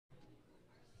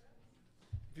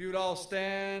you would all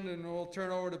stand, and we'll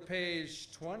turn over to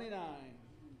page 29.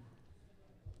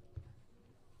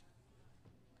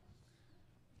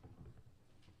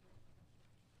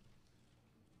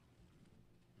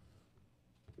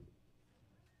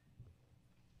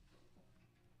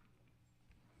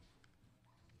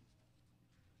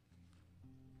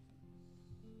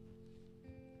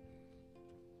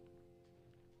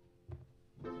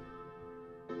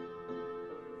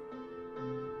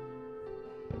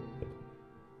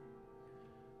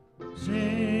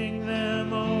 Sing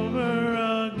them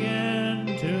over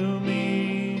again to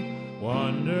me,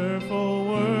 wonderful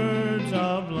words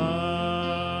of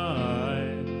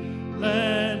life.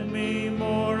 Let me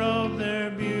more of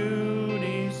their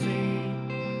beauty see,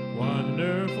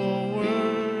 wonderful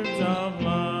words of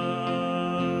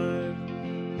life.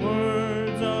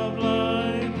 Words of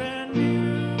life and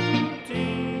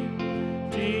beauty,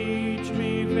 teach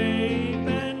me faith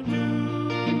and duty.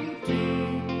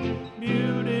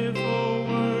 Beautiful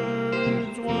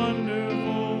words,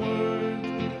 wonderful words,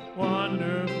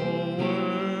 wonderful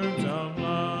words of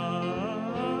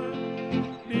life.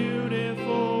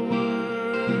 Beautiful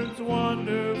words,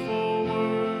 wonderful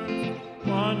words,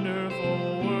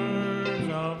 wonderful words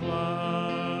of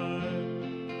life.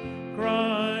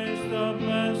 Christ the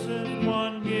Blessed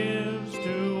One gives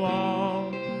to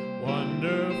all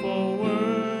wonderful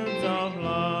words of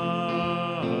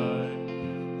life.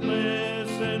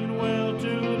 Listen well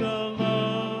to the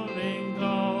loving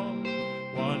call,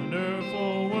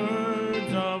 wonderful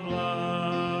words of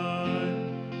life.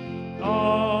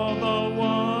 All the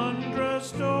wondrous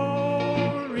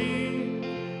story,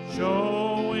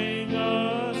 showing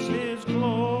us His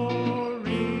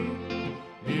glory.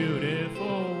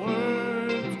 Beautiful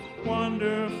words,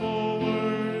 wonderful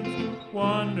words,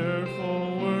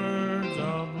 wonderful words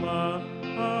of life.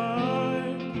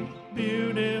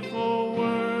 Beautiful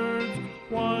words,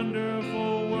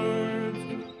 wonderful words,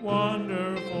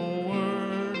 wonderful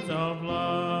words of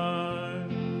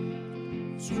life.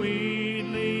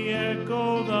 Sweetly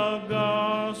echo the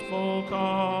gospel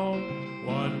call,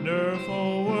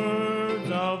 wonderful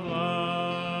words of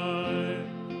life.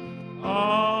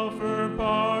 Offer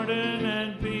pardon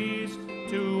and peace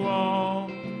to all,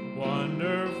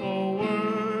 wonderful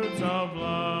words of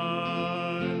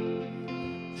life.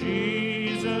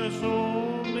 Jesus,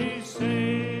 only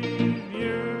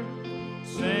Savior,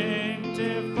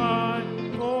 sanctified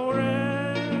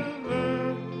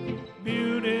forever.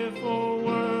 Beautiful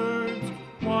words,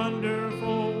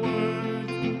 wonderful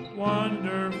words,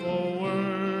 wonderful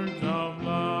words of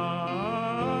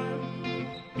life.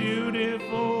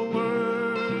 Beautiful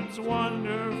words,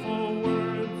 wonderful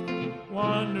words,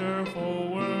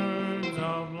 wonderful words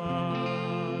of life.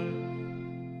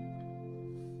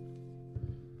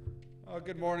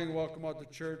 Good morning. Welcome out to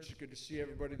church. Good to see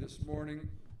everybody this morning.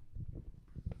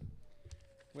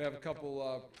 We have a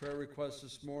couple prayer requests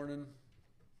this morning.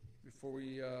 Before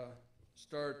we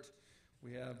start,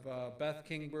 we have Beth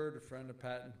Kingbird, a friend of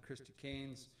Pat and Christy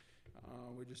Caines.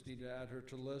 We just need to add her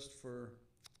to the list for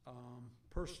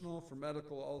personal, for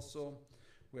medical also.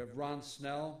 We have Ron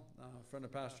Snell, a friend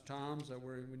of Pastor Tom's, that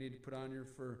we need to put on here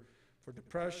for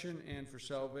depression and for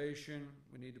salvation.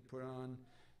 We need to put on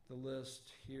the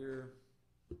list here.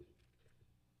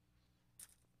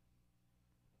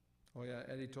 Oh yeah,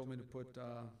 Ed told me to put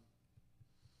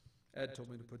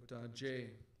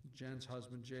Jay, Jen's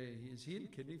husband Jay. Is he in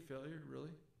kidney failure,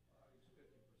 really?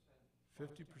 He's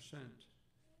 50%. 50%.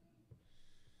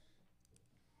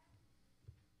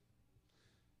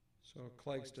 So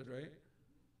Clegsted, right?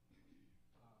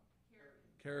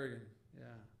 Kerrigan, yeah.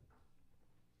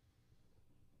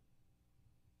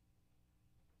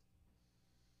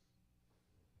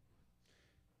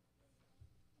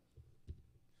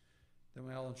 Then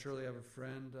we all and Shirley have a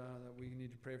friend that we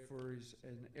need to pray for. He's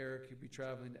and Eric. He'll be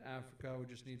traveling to Africa. We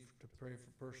just need to pray for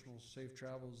personal safe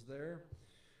travels there.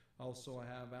 Also, I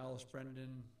have Alice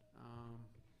Brendan,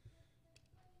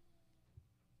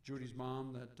 Judy's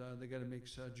mom. That they got to make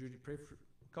Judy pray for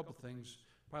a couple things.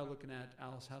 Probably looking at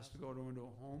Alice has to go into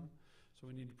a home, so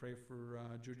we need to pray for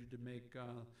Judy to make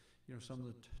some of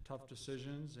the tough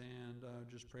decisions, and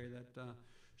just pray that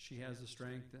she has the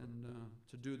strength and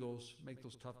to make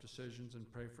those tough decisions,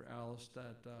 and pray for Alice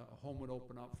that a home would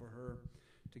open up for her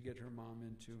to get her mom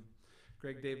into.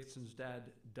 Greg Davidson's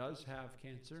dad does have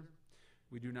cancer.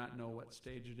 We do not know what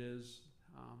stage it is.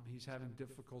 He's having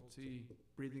difficulty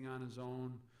breathing on his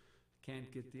own,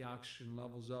 can't get the oxygen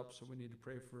levels up, so we need to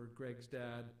pray for Greg's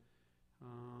dad.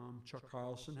 Chuck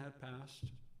Carlson had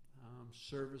passed.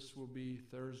 Service will be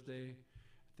Thursday. I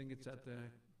think it's at the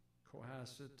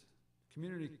Cohasset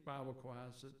Community Bible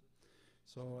Cohasset.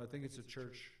 So I think it's a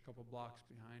church a couple blocks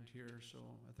behind here. So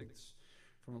I think it's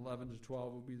from 11 to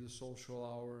 12 will be the social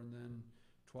hour, and then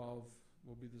 12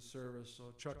 will be the service.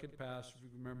 So Chuck had passed. If you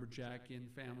remember Jackie and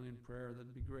family in prayer,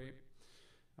 that'd be great.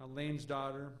 Lane's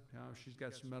daughter, she's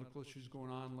got some medical issues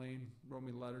going on. Lane wrote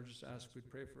me a letter, just asked if we'd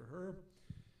pray for her.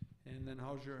 And then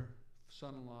how's your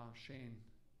son-in-law, Shane,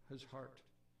 his heart?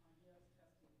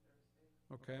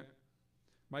 Okay.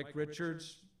 Mike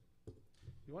Richards.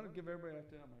 You want to give everybody an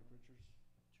update on Mike Richards?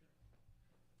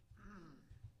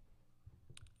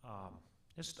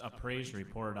 Just a praise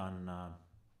report on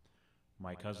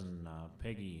my cousin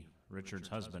Peggy Richards'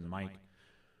 husband, Mike.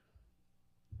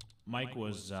 Mike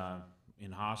was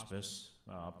in hospice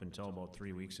up until about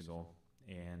 3 weeks ago,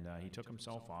 and he took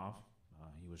himself off.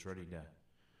 He was ready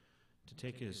to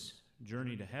take his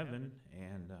journey to heaven,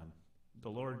 and the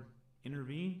Lord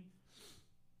intervened,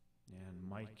 and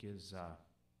Mike is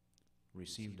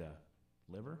received a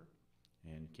liver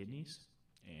and kidneys,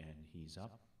 and he's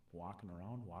up, walking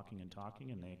around, walking and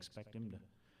talking, and they expect him to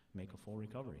make a full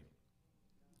recovery.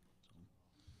 So,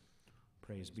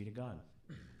 praise be to God.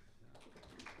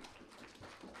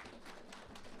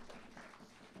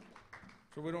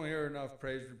 So we don't hear enough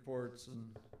praise reports,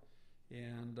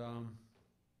 and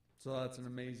so that's an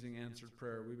amazing answered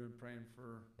prayer. We've been praying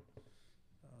for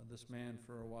this man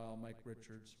for a while, Mike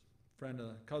Richards,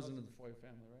 cousin of the Foy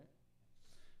family,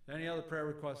 right? Any other prayer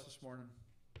requests this morning?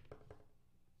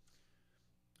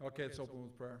 Okay, let's open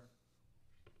with prayer.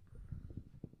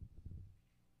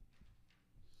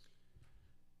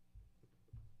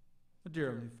 Dear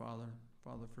Heavenly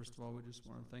Father, first of all, we just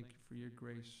want to thank you for your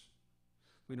grace.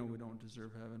 We know we don't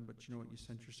deserve heaven, but you know what? You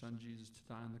sent your son Jesus to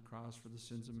die on the cross for the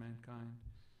sins of mankind,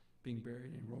 being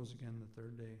buried and rose again the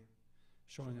third day,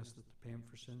 showing us that the payment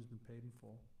for sins has been paid in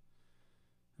full.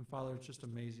 And Father, it's just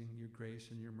amazing, your grace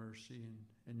and your mercy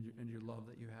and your love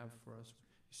that you have for us.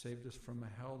 You saved us from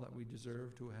a hell that we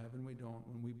deserve to a heaven we don't,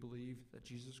 when we believe that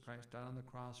Jesus Christ died on the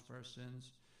cross for our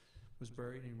sins, was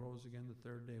buried and rose again the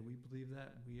third day. We believe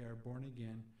that. We are born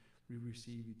again. We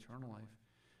receive eternal life.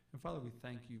 And Father, we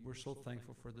thank you. We're so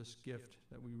thankful for this gift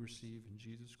that we receive in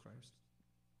Jesus Christ.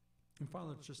 And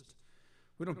Father, it's just,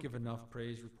 we don't give enough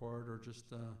praise report or just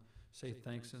say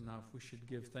thanks enough. We should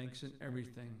give thanks in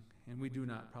everything. And we do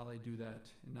not probably do that,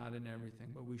 not in everything,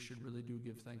 but we should really do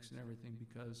give thanks in everything,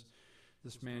 because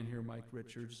this man here, Mike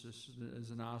Richards, this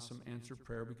is an awesome answered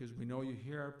prayer, because we know you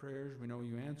hear our prayers. We know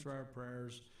you answer our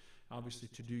prayers, obviously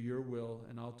to do your will.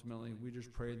 And ultimately, we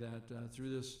just pray that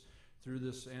through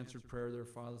this answered prayer there,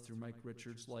 Father, through Mike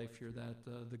Richards' life here,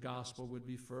 that the gospel would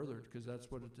be furthered, because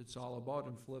that's what it's all about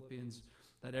in Philippians,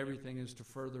 that everything is to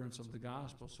furtherance of the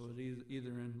gospel. So it either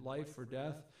in life or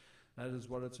death, that is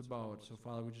what it's about. So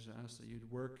Father, we just ask that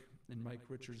you'd work in Mike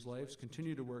Richards' life,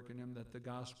 continue to work in him, that the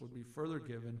gospel would be further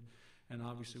given. And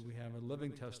obviously we have a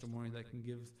living testimony that can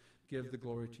give the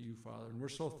glory to you, Father. And we're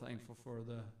so thankful for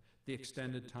the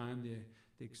extended time,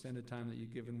 the extended time that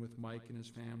you've given with Mike and his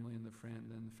family and the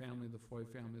family of the Foy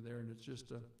family there. And it's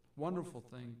just a wonderful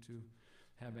thing to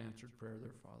have answered prayer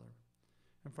there, Father.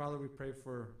 And Father, we pray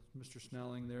for Mr.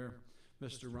 Snelling there,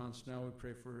 Mr. Ron Snell. We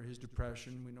pray for his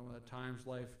depression. We know at times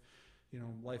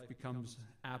life becomes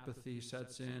apathy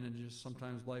sets in, and just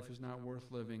sometimes life is not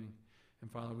worth living.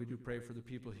 And Father, we do pray for the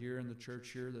people here in the church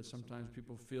here, that sometimes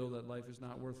people feel that life is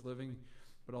not worth living,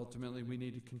 but ultimately we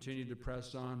need to continue to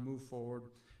press on, move forward,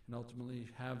 and ultimately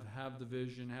have the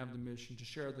vision, have the mission to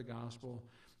share the gospel,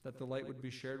 that the light would be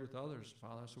shared with others,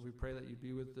 Father. So we pray that you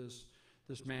be with this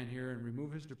man here and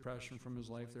remove his depression from his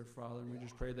life there, Father. And we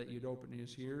just pray that you'd open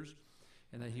his ears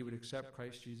and that he would accept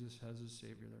Christ Jesus as his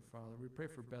Savior there, Father. We pray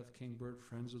for Beth Kingbird,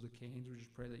 friends of the Canes. We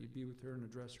just pray that you be with her and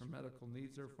address her medical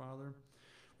needs there, Father.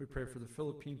 We pray for the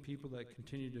Philippine people that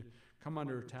continue to come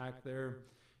under attack there,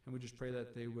 and we just pray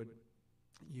that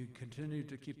you continue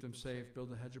to keep them safe,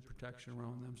 build a hedge of protection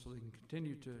around them so they can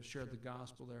continue to share the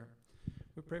gospel there.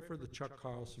 We pray for the Chuck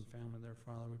Carlson family there,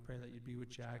 Father. We pray that you'd be with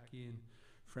Jackie and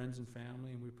friends and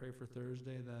family, and we pray for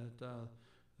Thursday that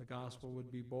the gospel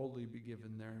would be boldly be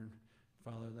given there, and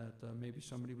Father, that maybe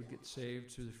somebody would get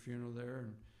saved through the funeral there,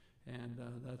 and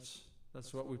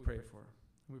that's what we pray for.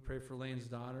 We pray for Lane's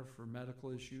daughter for medical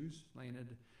issues. Lane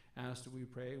had asked that we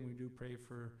pray, and we do pray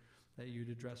for that you'd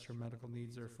address her medical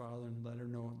needs there, Father, and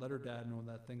let her dad know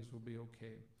that things will be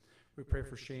okay. We pray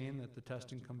for Shane, that the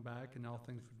testing come back and all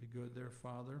things would be good there,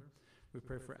 Father. We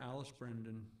pray for Alice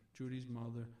Brendan, Judy's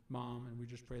mom, and we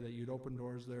just pray that you'd open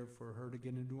doors there for her to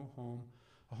get into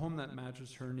a home that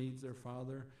matches her needs there,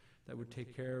 Father, that would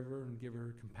take care of her and give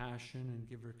her compassion and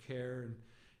give her care,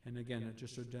 and again,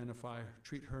 just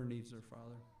treat her needs there,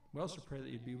 Father. We also pray that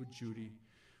you'd be with Judy.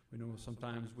 We know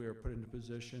sometimes we are put into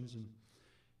positions, and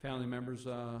family members,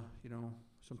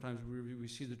 sometimes we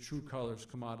see the true colors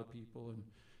come out of people, and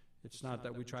it's not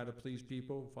that we try to please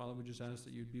people. Father, we just ask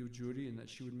that you'd be with Judy and that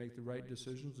she would make the right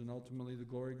decisions, and ultimately the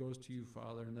glory goes to you,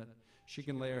 Father, and that she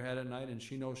can lay her head at night and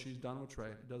she knows she's done what's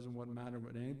right. It doesn't matter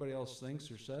what anybody else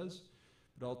thinks or says,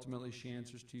 but ultimately she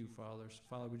answers to you, Father. So,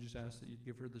 Father, we just ask that you'd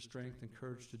give her the strength and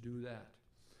courage to do that,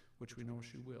 which we know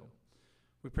she will.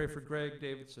 We pray for Greg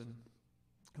Davidson,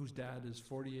 whose dad is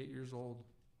 48 years old,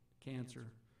 cancer.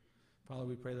 Father,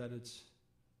 we pray that it's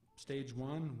stage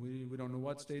 1. We don't know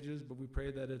what stage it is, but we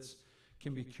pray that it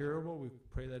can be curable. We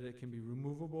pray that it can be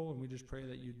removable, and we just pray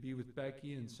that you'd be with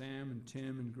Becky and Sam and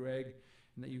Tim and Greg,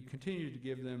 and that you continue to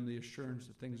give them the assurance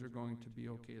that things are going to be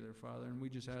okay there, Father. And we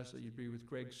just ask that you'd be with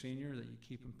Greg Sr., that you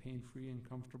keep him pain-free and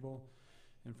comfortable.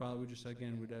 And Father, we just,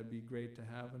 again, would that be great to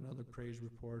have another praise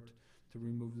report to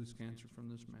remove this cancer from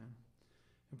this man.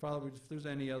 And Father, if there's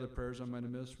any other prayers I might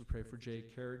have missed, we pray for Jay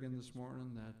Kerrigan this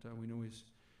morning, that we know he's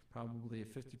probably a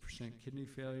 50% kidney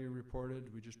failure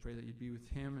reported. We just pray that you'd be with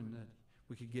him and that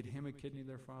we could get him a kidney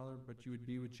there, Father, but you would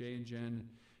be with Jay and Jen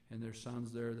and their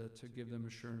sons there, that to give them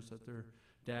assurance that their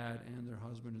dad and their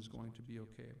husband is going to be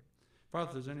okay. Father,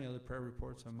 if there's any other prayer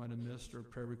reports I might have missed or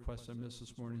prayer requests I missed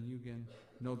this morning, you again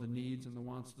know the needs and the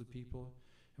wants of the people.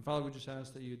 And Father, we just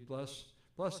ask that you'd bless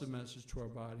the message to our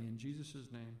body. In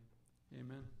Jesus' name,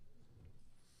 amen.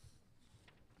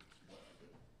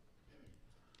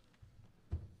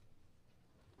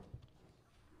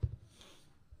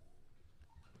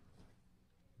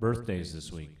 Birthdays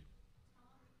this week.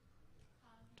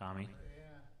 Tommy.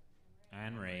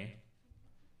 And Ray.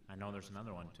 I know there's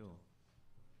another one too.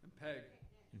 And Peg.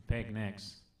 And Peg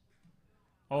next.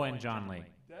 Oh, and John Lake.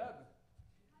 Deb.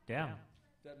 Deb.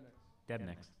 Deb next. Deb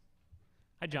next.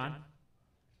 Hi, John.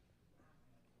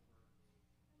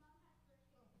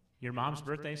 Your mom's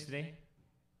birthday's today?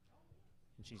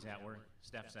 And she's at work.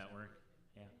 Steph's at work.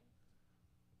 Yeah.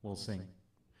 We'll sing.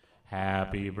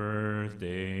 Happy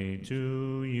birthday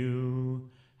to you.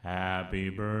 Happy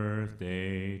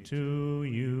birthday to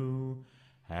you.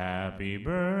 Happy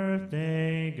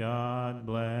birthday, God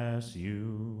bless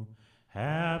you.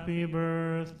 Happy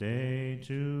birthday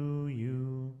to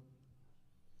you.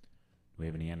 Do we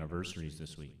have any anniversaries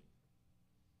this week?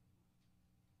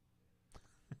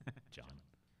 John?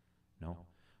 No?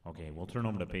 Okay, we'll turn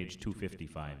over to page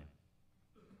 255.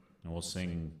 And we'll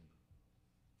sing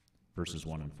verses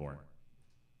 1 and 4.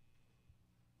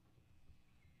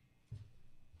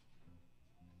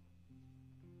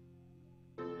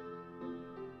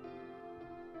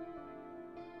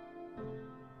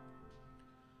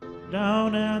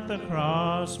 Down at the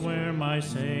cross where my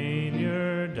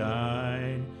Savior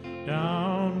died,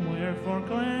 down where for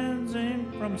cleansing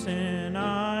from sin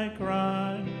I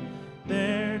cried,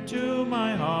 there to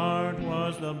my heart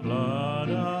was the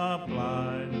blood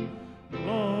applied.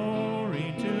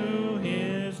 Glory to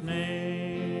his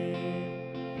name.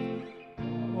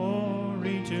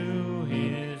 Glory to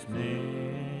his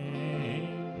name.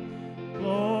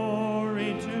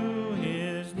 Glory to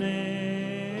his name.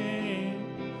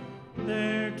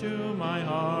 There to my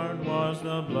heart was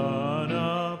the blood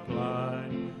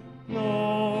applied.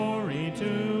 Glory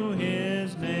to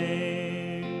his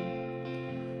name.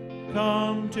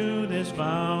 Come to this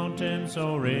fountain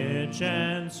so rich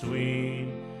and sweet.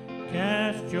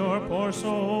 Cast your poor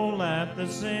soul at the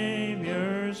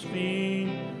Savior's feet.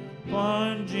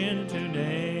 Plunge in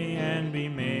today and be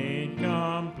made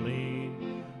complete.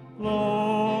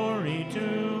 Glory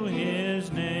to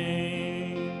his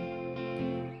name.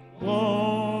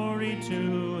 Glory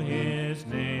to his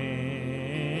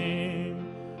name.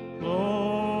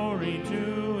 Glory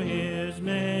to his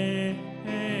name.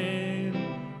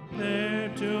 There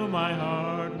to my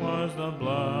heart was the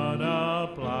blood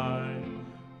applied.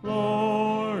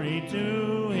 Glory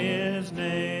to his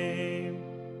name.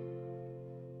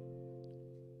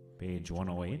 Page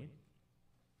 108.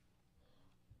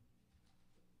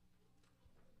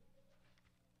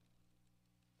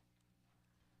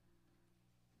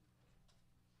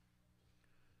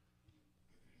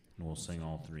 And we'll sing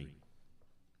all three.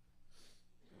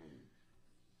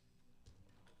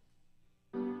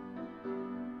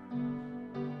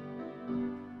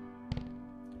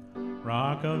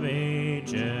 Rock of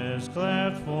ages,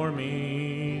 cleft for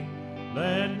me,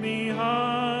 let me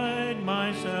hide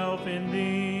myself in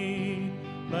thee.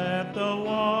 Let the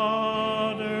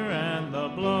water and the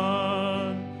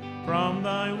blood from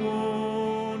thy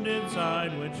wounded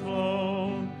side which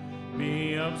flowed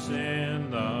be of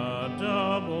sin the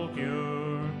double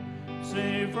cure.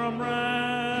 Save from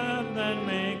wrath and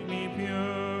make me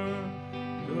pure.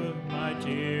 Could my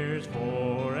tears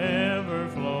forever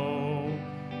flow,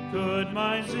 could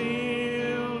my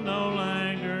zeal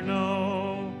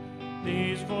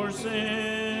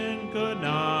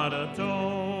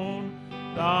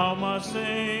Thou must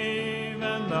save,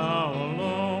 and thou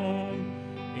alone.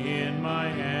 In my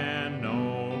hand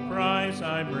no price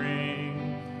I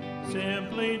bring,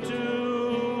 simply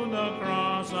to the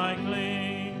cross I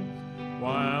cling,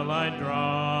 while I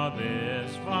draw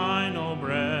this final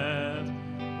breath.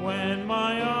 When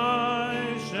my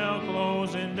eyes shall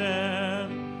close in death,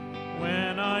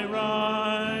 when I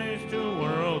rise to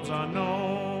worlds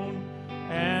unknown,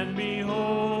 and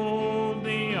behold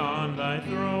thee on thy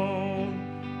throne,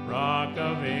 Rock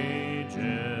of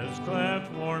ages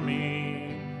cleft for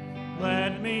me,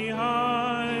 let me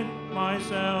hide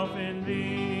myself in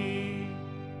thee.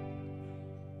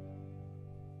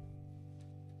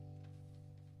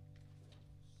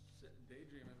 Sitting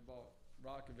daydreaming about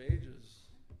Rock of Ages,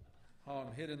 how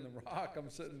I'm hid in the rock. I'm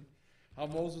sitting, how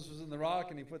Moses was in the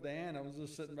rock and he put the hand. I was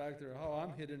just sitting back there, how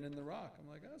I'm hidden in the rock. I'm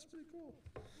like, that's pretty cool.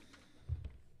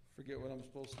 Forget what I'm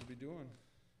supposed to be doing.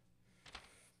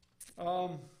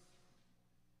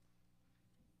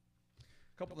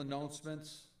 Couple of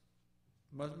announcements.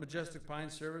 Majestic Pine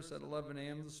service at 11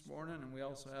 a.m. this morning, and we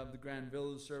also have the Grand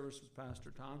Village service with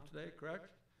Pastor Tom today, correct?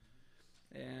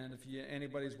 And if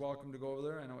anybody's welcome to go over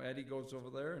there. I know Eddie goes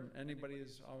over there, and anybody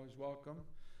is always welcome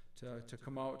to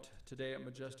come out today at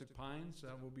Majestic Pines.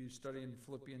 We'll be studying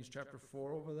Philippians chapter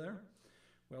 4 over there.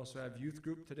 We also have youth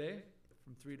group today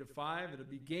from 3 to 5. It'll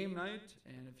be game night,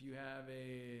 and if you have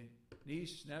a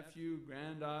niece, nephew,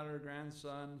 granddaughter,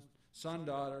 grandson, son,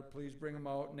 daughter, please bring them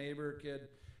out. Neighbor, kid,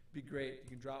 be great.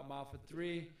 You can drop them off at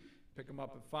 3, pick them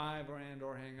up at 5, or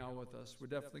hang out with us. We're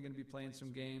definitely going to be playing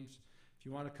some games. If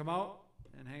you want to come out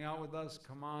and hang out with us,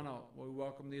 come on out. We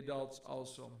welcome the adults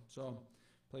also. So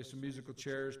play some musical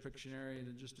chairs, Pictionary,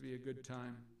 and just to be a good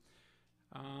time.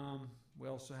 We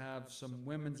also have some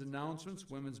women's announcements.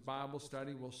 Women's Bible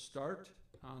study will start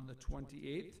on the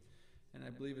 28th, and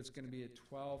I believe it's going to be at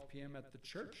 12 p.m. at the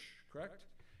church, correct?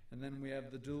 And then we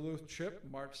have the Duluth trip,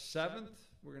 March 7th.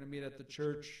 We're going to meet at the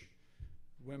church.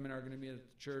 Women are going to meet at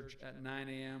the church at 9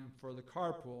 a.m. for the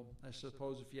carpool. I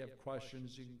suppose if you have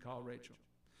questions, you can call Rachel.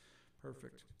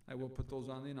 Perfect. I will put those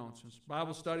on the announcements.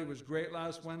 Bible study was great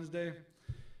last Wednesday.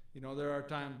 You know, there are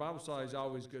times, Bible study is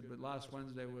always good, but last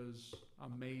Wednesday was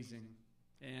amazing.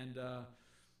 And it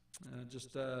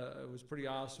was pretty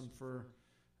awesome for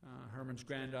Herman's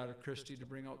granddaughter, Christy, to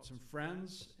bring out some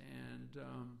friends. And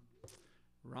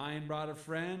Ryan brought a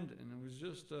friend, and it was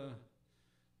just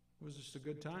a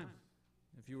good time.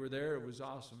 If you were there, it was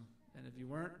awesome. And if you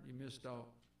weren't, you missed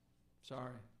out.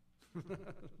 Sorry.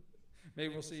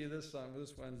 Maybe we'll see you this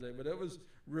Wednesday. But it was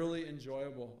really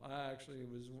enjoyable. It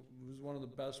was one of the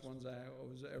best ones I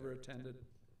was ever attended.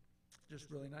 Just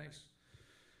really nice.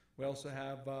 We also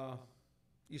have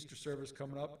Easter service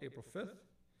coming up April 5th.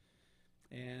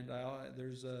 And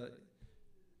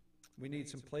we need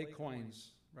some play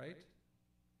coins, right?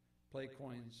 Play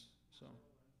coins. So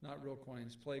not real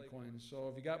coins, play coins. So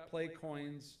if you got play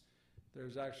coins,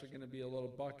 there's actually going to be a little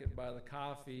bucket by the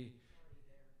coffee.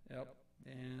 Yep.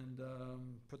 And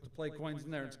put the play coins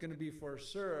in there. It's going to be for a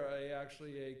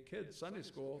kid's Sunday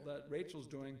school that Rachel's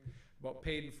doing about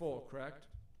paid in full, correct?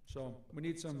 So we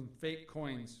need some fake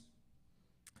coins.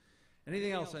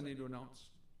 Anything else I need to announce?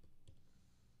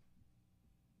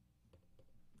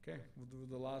 Okay, we'll do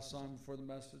the last song before the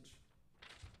message.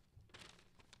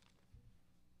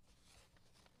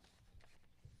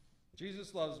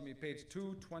 Jesus Loves Me, page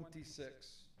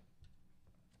 226.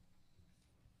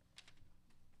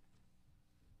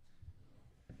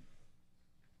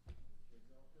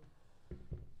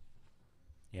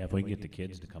 Yeah, if we can get the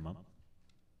kids to come up.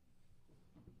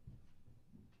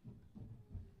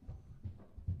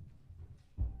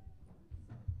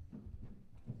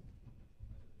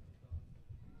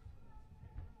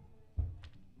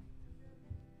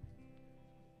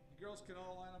 You girls can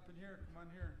all line up in here. Come on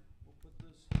here. We'll put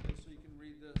this so you can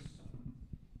read this.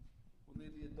 We'll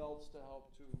need the adults to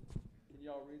help too. Can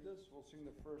y'all read this? We'll sing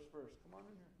the first verse. Come on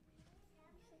in here.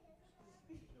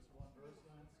 Just one verse,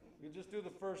 Lance? You just do the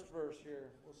first verse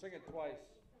here. We'll sing it twice.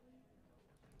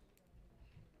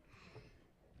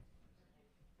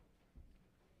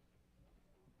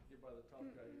 Get by the top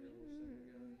guy here. We'll sing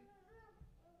together.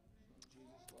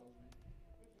 Jesus loves me.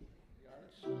 You got it?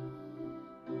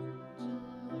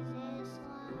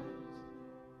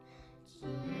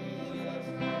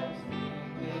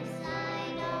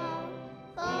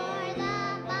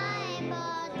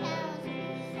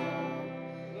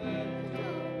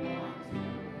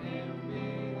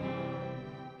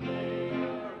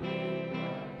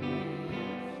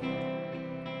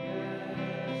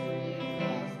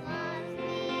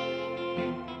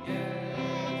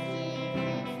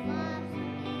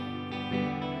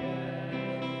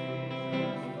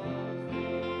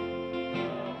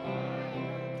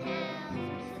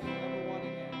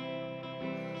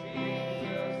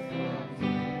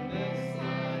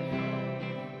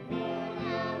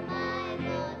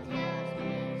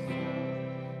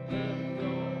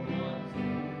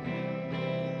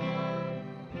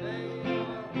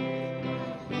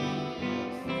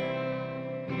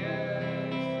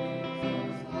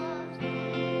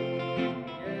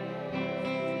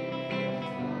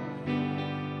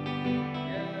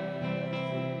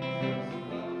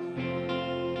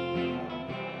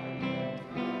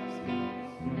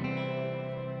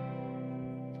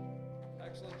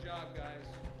 job, guys.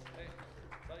 Hey,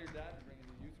 tell your dad to bring in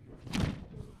the youth group.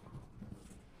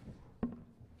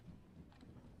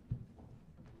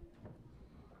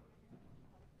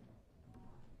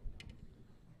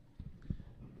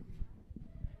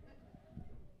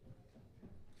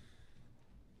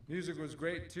 Music was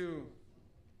great too.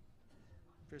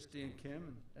 Christy and Kim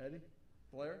and Eddie,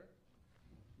 Blair.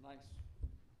 Nice.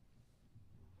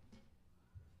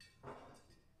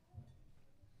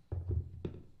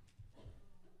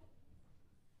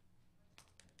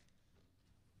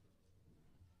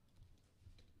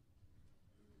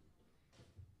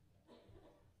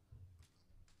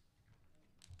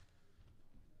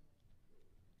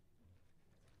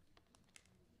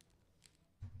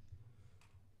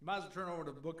 Might as well turn over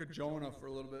to the book of Jonah for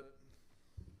a little bit.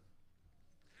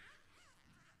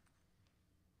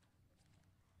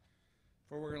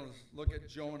 We're going to look at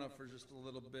Jonah for just a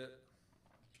little bit.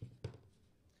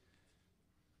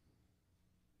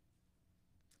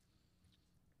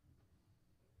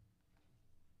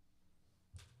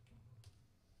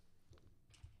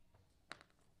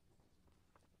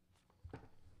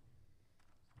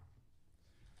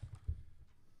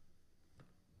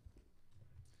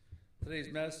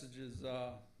 Today's message is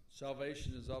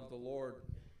salvation is of the Lord.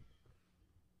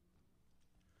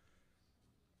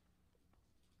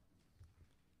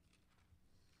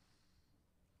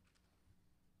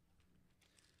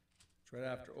 It's right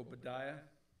after Obadiah.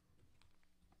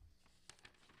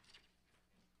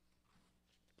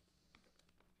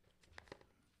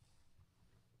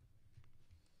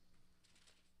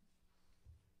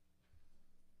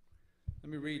 Let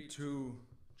me read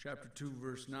chapter 2,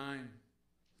 verse 9.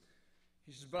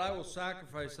 He says, "But I will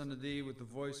sacrifice unto thee with the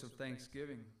voice of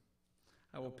thanksgiving.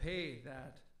 I will pay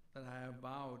that I have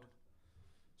vowed.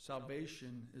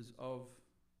 Salvation is of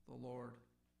the Lord."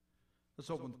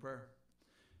 Let's open with prayer.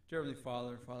 Dear Heavenly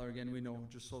Father, again, we know,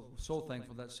 just so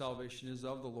thankful that salvation is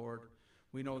of the Lord.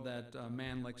 We know that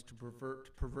man likes to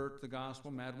pervert the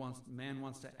gospel. Man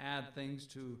wants to add things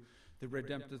to the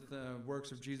redemptive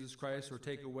works of Jesus Christ, or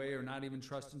take away, or not even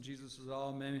trust in Jesus at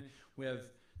all. We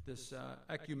have this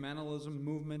ecumenism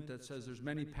movement that says there's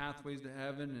many pathways to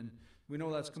heaven, and we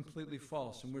know that's completely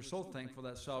false. And we're so thankful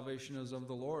that salvation is of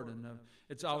the Lord, and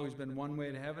it's always been one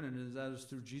way to heaven, and that is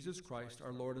through Jesus Christ,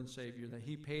 our Lord and Savior, that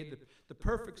He paid the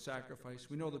perfect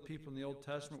sacrifice. We know the people in the Old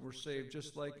Testament were saved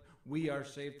just like we are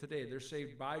saved today. They're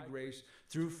saved by grace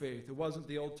through faith. It wasn't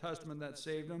the Old Testament that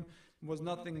saved them. It was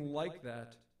nothing like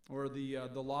that, or the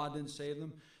law didn't save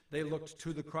them. They looked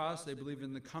to the cross. They believed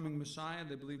in the coming Messiah.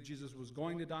 They believed Jesus was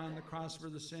going to die on the cross for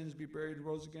the sins, be buried,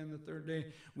 rose again the third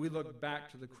day. We look back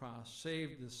to the cross,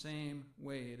 saved the same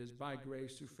way. It is by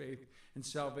grace through faith, and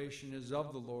salvation is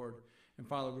of the Lord. And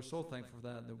Father, we're so thankful for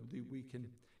that we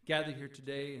can gather here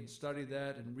today and study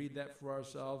that and read that for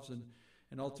ourselves,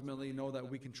 and ultimately know that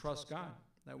we can trust God,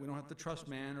 that we don't have to trust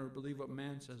man or believe what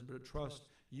man says, but to trust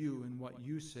you and what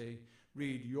you say.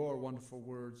 Read your wonderful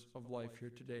words of life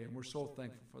here today. And we're so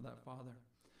thankful for that, Father.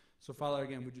 So, Father,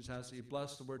 again, we just ask that you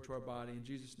bless the word to our body. In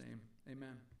Jesus' name,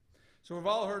 amen. So we've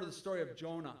all heard of the story of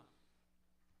Jonah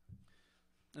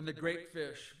and the great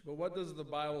fish. But what does the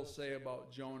Bible say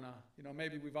about Jonah? You know,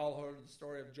 maybe we've all heard of the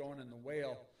story of Jonah and the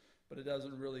whale, but it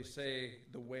doesn't really say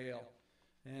the whale.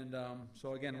 And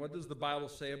so, again, what does the Bible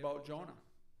say about Jonah?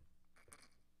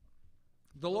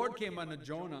 The Lord came unto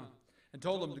Jonah and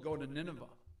told him to go to Nineveh.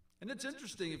 And it's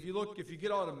interesting, if you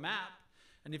get out a map,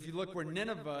 and if you look where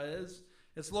Nineveh is,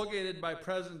 it's located by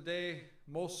present-day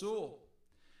Mosul.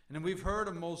 And then we've heard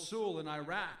of Mosul in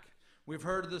Iraq. We've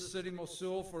heard of this city,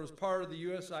 Mosul, for as part of the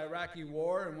U.S.-Iraqi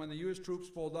war, and when the U.S. troops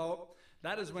pulled out,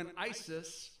 that is when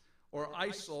ISIS, or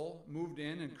ISIL, moved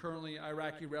in, and currently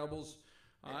Iraqi rebels,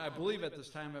 I believe at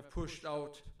this time, have pushed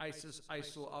out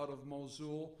ISIL out of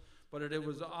Mosul, but it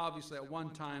was obviously at one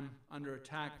time under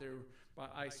attack there by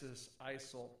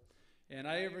ISIL. And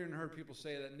I even heard people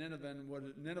say that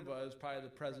Nineveh is probably the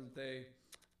present day,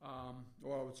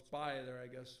 or it's by there, I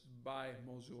guess, by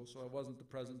Mosul. So it wasn't the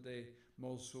present day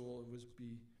Mosul, it was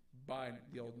by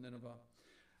the old Nineveh.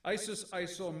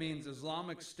 ISIL means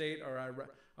Islamic State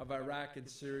of Iraq and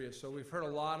Syria. So we've heard a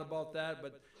lot about that,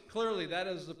 but clearly that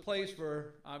is the place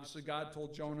where obviously God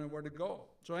told Jonah where to go.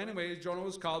 So anyways, Jonah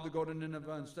was called to go to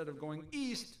Nineveh instead of going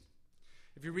east.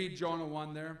 If you read Jonah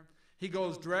 1 there, he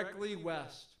goes directly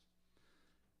west.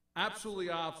 Absolutely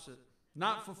opposite,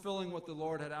 not fulfilling what the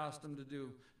Lord had asked him to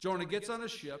do. Jonah gets on a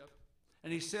ship,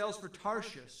 and he sails for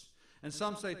Tarshish. And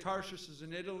some say Tarshish is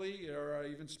in Italy, or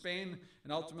even Spain,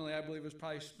 and ultimately I believe it was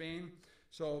probably Spain.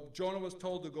 So Jonah was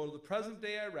told to go to the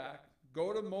present-day Iraq,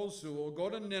 go to Mosul, go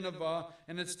to Nineveh,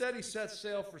 and instead he sets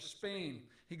sail for Spain.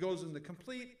 He goes in the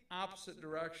complete opposite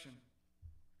direction.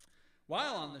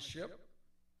 While on the ship,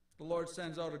 the Lord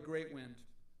sends out a great wind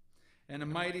and a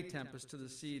mighty tempest to the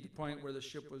sea, to the point where the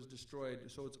ship was destroyed.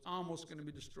 So it's almost going to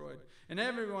be destroyed. And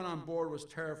everyone on board was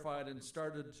terrified and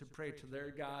started to pray to their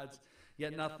gods,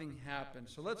 yet nothing happened.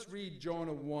 So let's read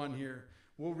Jonah 1 here.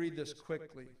 We'll read this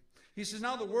quickly. He says,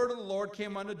 Now the word of the Lord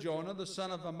came unto Jonah, the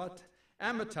son of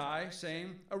Amittai,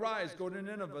 saying, Arise, go to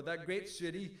Nineveh, that great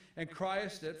city, and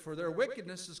criest it, for their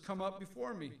wickedness has come up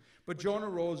before me. But Jonah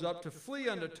rose up to flee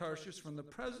unto Tarshish from the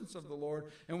presence of the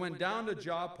Lord, and went down to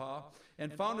Joppa,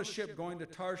 and found a ship going to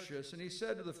Tarshish. And he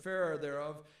said to the farer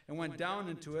thereof, and went down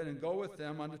into it, and go with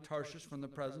them unto Tarshish from the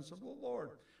presence of the Lord.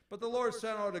 But the Lord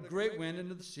sent out a great wind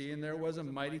into the sea, and there was a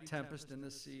mighty tempest in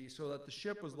the sea, so that the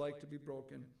ship was like to be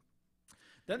broken.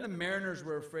 Then the mariners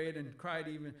were afraid, and cried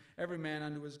even every man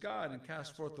unto his God, and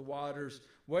cast forth the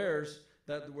wares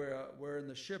that were in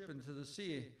the ship into the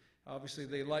sea. Obviously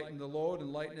they lightened the load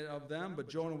and lightened it of them, but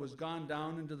Jonah was gone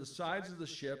down into the sides of the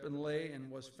ship, and lay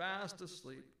and was fast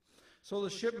asleep. So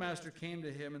the shipmaster came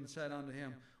to him and said unto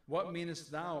him, What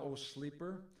meanest thou, O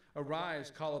sleeper? Arise,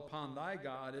 call upon thy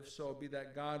God, if so be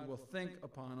that God will think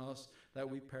upon us, that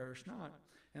we perish not.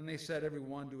 And they said every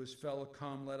one to his fellow,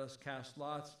 Come, let us cast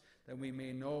lots, that we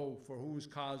may know for whose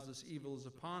cause this evil is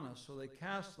upon us. So they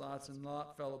cast lots, and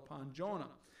lot fell upon Jonah.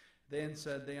 Then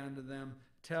said they unto them,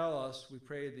 Tell us, we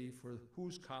pray thee, for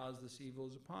whose cause this evil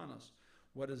is upon us.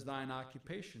 What is thine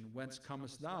occupation? Whence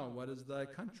comest thou? What is thy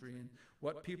country? And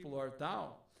what people art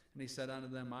thou? And he said unto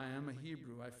them, I am a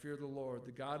Hebrew. I fear the Lord,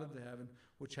 the God of the heaven,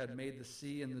 which had made the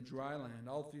sea and the dry land.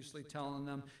 Obviously telling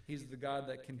them he's the God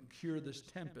that can cure this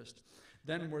tempest.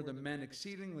 Then were the men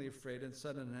exceedingly afraid, and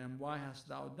said unto him, Why hast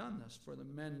thou done this? For the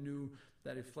men knew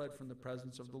that he fled from the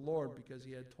presence of the Lord, because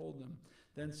he had told them.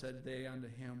 Then said they unto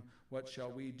him, What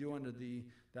shall we do unto thee,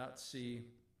 that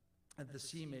the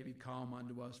sea may be calm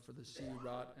unto us? For the sea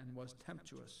wrought and was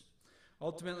tempestuous.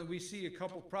 Ultimately, we see a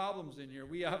couple problems in here.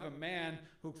 We have a man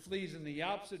who flees in the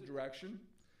opposite direction.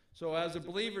 So as a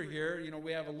believer here,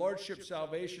 we have a Lordship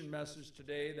salvation message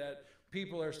today that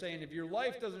people are saying, if your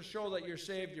life doesn't show that you're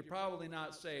saved, you're probably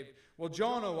not saved. Well,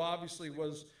 Jonah obviously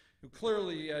was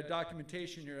clearly a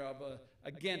documentation here of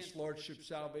against Lordship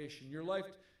salvation. Your life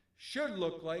should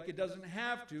look like, it doesn't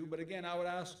have to, but again, I would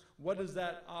ask, what does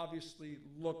that obviously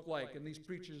look like? And these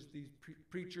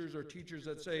preachers or teachers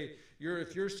that say,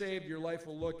 if you're saved, your life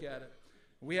will look at it.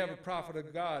 We have a prophet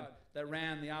of God that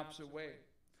ran the opposite way.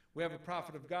 We have a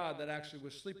prophet of God that actually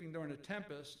was sleeping during a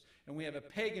tempest, and we have a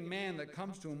pagan man that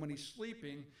comes to him when he's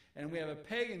sleeping, and we have a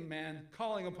pagan man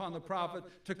calling upon the prophet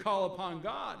to call upon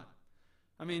God.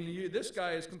 I mean, this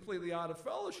guy is completely out of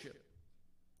fellowship.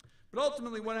 But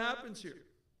ultimately, what happens here?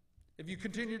 If you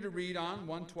continue to read on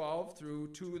 1:12 through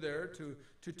 2 there to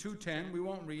 2:10, we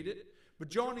won't read it. But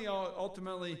Jonah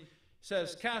ultimately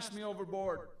says, Cast me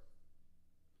overboard.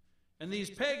 And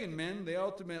these pagan men, they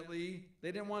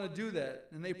didn't want to do that.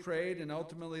 And they prayed, and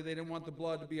ultimately they didn't want the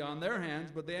blood to be on their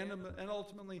hands, but they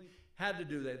ultimately had to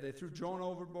do that. They threw Jonah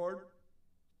overboard,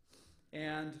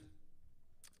 and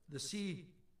the sea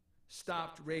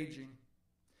stopped raging.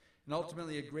 And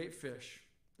ultimately a great fish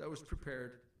that was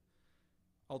prepared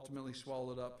ultimately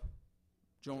swallowed up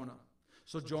Jonah.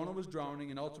 So Jonah was drowning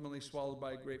and ultimately swallowed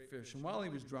by a great fish. And while he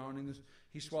was drowning,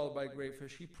 he's swallowed by a great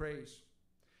fish. He prays.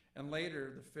 And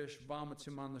later, the fish vomits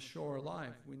him on the shore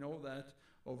alive. We know that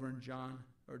over in Jonah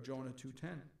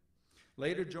 2:10.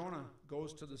 Later, Jonah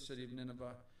goes to the city of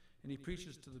Nineveh, and he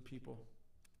preaches to the people.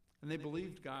 And they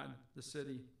believed God, the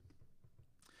city.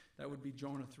 That would be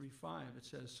Jonah 3:5. It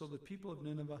says, So the people of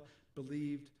Nineveh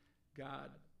believed God.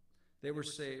 They were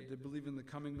saved. They believed in the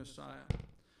coming Messiah.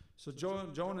 So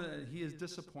Jonah, he is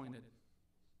disappointed.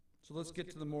 So let's get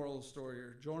to the moral of the story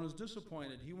here. Jonah's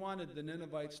disappointed. He wanted the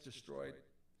Ninevites destroyed.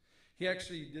 He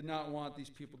actually did not want these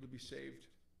people to be saved.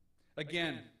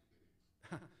 Again,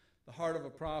 the heart of a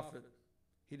prophet.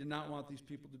 He did not want these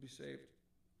people to be saved.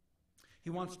 He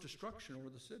wants destruction over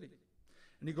the city.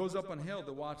 And he goes up on a hill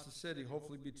to watch the city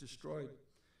hopefully be destroyed.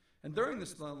 And during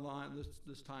this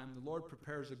time, the Lord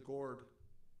prepares a gourd,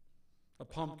 a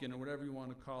pumpkin, or whatever you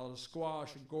want to call it, a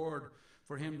squash, a gourd,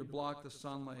 for him to block the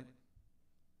sunlight.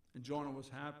 And Jonah was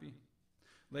happy.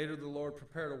 Later, the Lord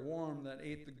prepared a worm that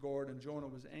ate the gourd, and Jonah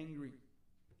was angry.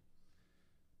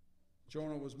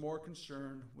 Jonah was more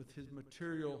concerned with his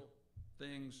material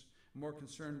things, more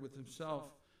concerned with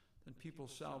himself than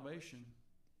people's salvation.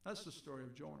 That's the story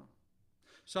of Jonah.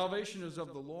 Salvation is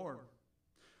of the Lord.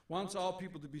 Wants all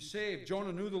people to be saved.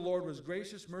 Jonah knew the Lord was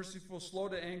gracious, merciful, slow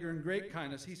to anger, and great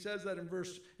kindness. He says that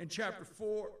in chapter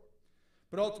 4.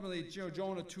 But ultimately,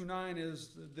 Jonah 2:9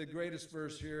 is the greatest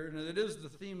verse here, and it is the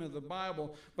theme of the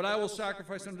Bible. But I will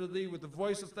sacrifice unto thee with the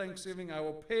voice of thanksgiving. I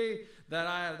will pay that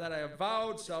I have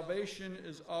vowed. Salvation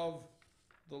is of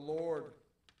the Lord.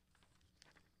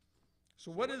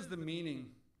 So what is the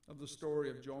meaning of the story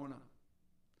of Jonah?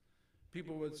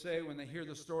 People would say when they hear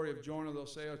the story of Jonah, they'll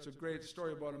say, oh, it's a great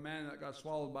story about a man that got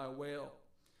swallowed by a whale.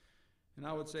 And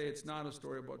I would say it's not a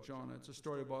story about Jonah. It's a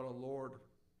story about a Lord.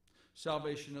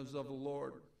 Salvation is of the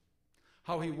Lord.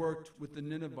 How he worked with the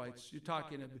Ninevites. You're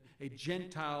talking a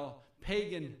Gentile,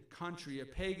 pagan country, a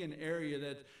pagan area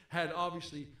that had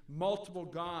obviously multiple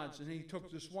gods. And he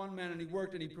took this one man and he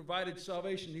worked and he provided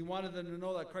salvation. He wanted them to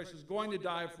know that Christ was going to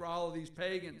die for all of these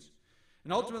pagans.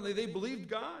 And ultimately they believed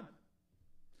God.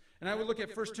 And I would look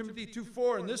at 1 Timothy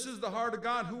 2:4, and this is the heart of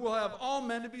God, who will have all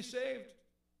men to be saved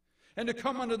and to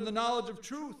come unto the knowledge of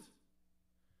truth.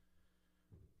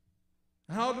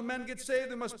 How do men get saved?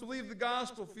 They must believe the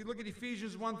gospel. If you look at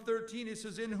Ephesians 1:13, it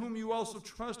says, in whom you also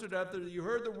trusted after you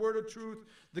heard the word of truth,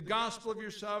 the gospel of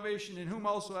your salvation, in whom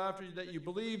also after that you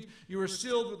believed, you were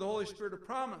sealed with the Holy Spirit of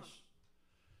promise.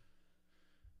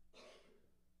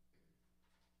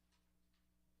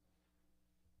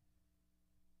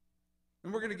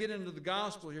 And we're going to get into the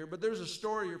gospel here, but there's a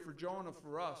story here for Jonah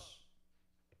for us.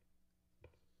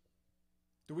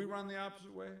 Do we run the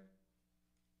opposite way?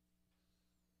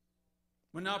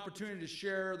 When the opportunity to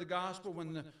share the gospel,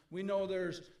 when we know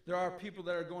there are people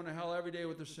that are going to hell every day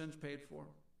with their sins paid for.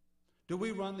 Do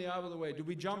we run the other way? Do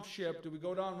we jump ship? Do we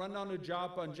run down to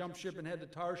Joppa and jump ship and head to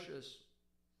Tarshish?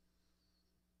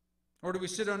 Or do we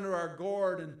sit under our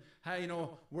gourd and,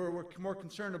 we're more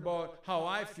concerned about how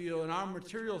I feel and our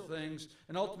material things,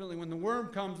 and ultimately when the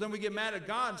worm comes, then we get mad at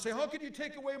God and say, how could you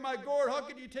take away my gourd? How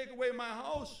could you take away my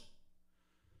house?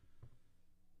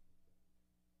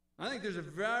 I think there's a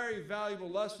very valuable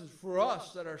lesson for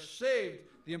us that are saved,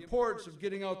 the importance of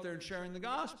getting out there and sharing the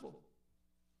gospel.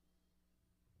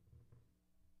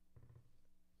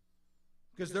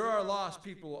 Because there are lost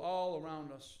people all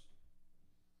around us.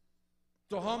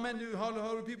 So how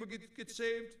do people get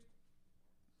saved?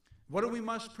 What do we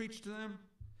must preach to them?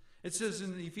 It says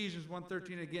in Ephesians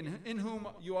 1:13 again, in whom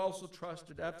you also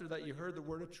trusted, after that you heard the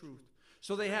word of truth.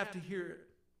 So they have to hear it.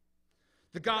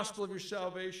 The gospel of your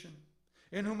salvation.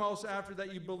 In whom also after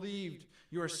that you believed,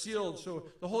 you are sealed. So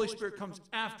the Holy Spirit comes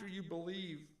after you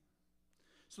believe.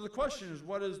 So the question is,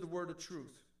 what is the word of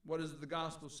truth? What is the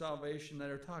gospel of salvation that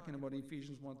they're talking about in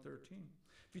Ephesians 1:13?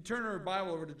 If you turn our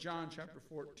Bible over to John chapter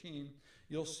 14,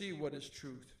 you'll see what is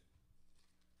truth.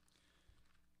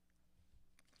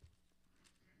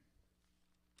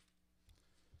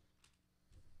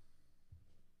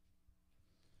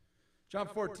 John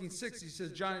 14:6, he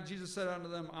says, Jesus said unto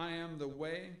them, I am the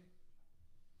way,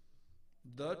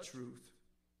 the truth.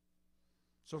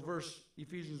 So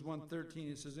Ephesians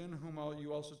 1:13, it says, in whom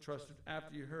you also trusted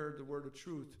after you heard the word of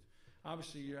truth.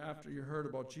 Obviously, after you heard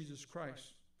about Jesus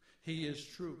Christ. He is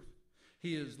truth.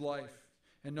 He is life.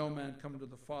 And no man come to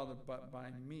the Father but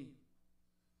by me.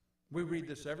 We read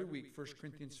this every week, 1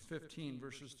 Corinthians 15,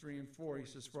 verses 3 and 4. He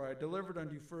says, for I delivered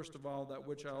unto you first of all that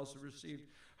which I also received,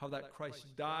 how that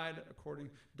Christ died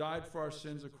for our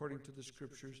sins according to the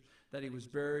Scriptures, that he was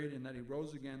buried, and that he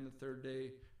rose again the third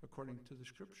day according to the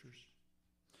Scriptures.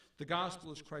 The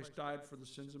gospel is Christ died for the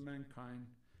sins of mankind,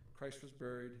 Christ was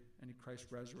buried, and Christ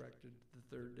resurrected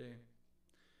the third day.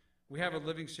 We have a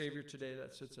living Savior today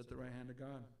that sits at the right hand of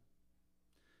God.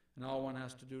 And all one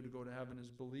has to do to go to heaven is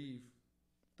believe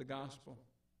the gospel.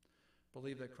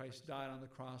 Believe that Christ died on the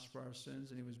cross for our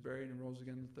sins and he was buried and rose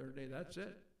again the third day. That's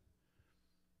it.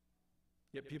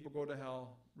 Yet people go to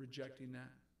hell rejecting that.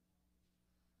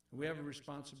 And we have a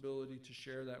responsibility to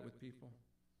share that with people.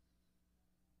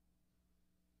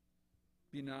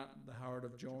 Be not the heart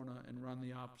of Jonah and run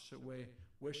the opposite way,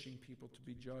 wishing people to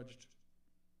be judged.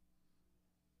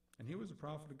 And he was a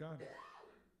prophet of God.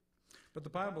 But the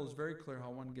Bible is very clear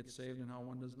how one gets saved and how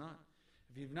one does not.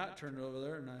 If you've not turned it over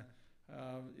there, and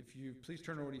if you please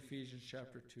turn over to Ephesians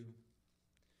chapter 2.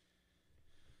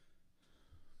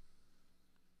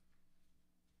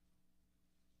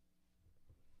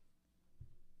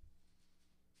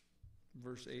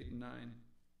 Verse 8 and 9.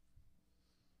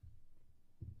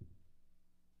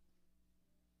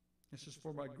 It says,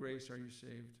 for by grace are you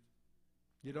saved.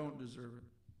 You don't deserve it.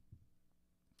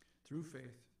 Through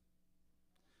faith.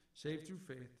 Saved through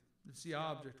faith. It's the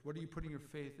object. What are you putting your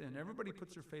faith in? Everybody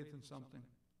puts their faith in something.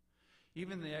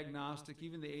 Even the agnostic,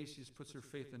 even the atheist puts their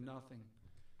faith in nothing.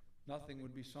 Nothing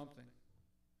would be something.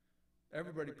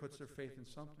 Everybody puts their faith in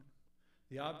something.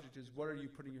 The object is, what are you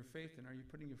putting your faith in? Are you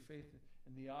putting your faith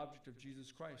in the object of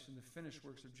Jesus Christ, in the finished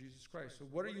works of Jesus Christ? So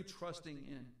what are you trusting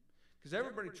in? Because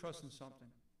everybody trusts in something.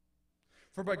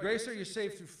 For by grace are you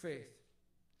saved through faith.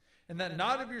 And that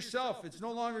not of yourself. It's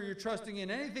no longer you're trusting in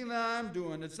anything that I'm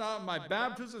doing. It's not my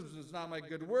baptisms. It's not my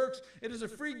good works. It is a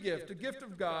free gift, a gift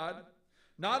of God,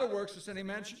 not a works, lest any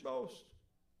man should boast.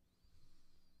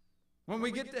 When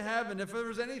we get to heaven, if there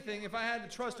was anything, if I had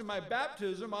to trust in my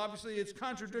baptism, obviously it's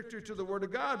contradictory to the Word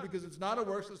of God because it's not a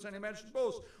works, lest any man should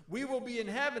boast. We will be in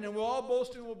heaven and we'll all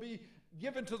boast and will be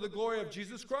given to the glory of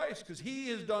Jesus Christ because He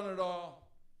has done it all.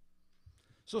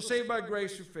 So saved by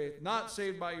grace through faith, not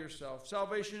saved by yourself.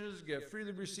 Salvation is a gift,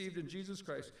 freely received in Jesus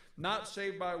Christ, not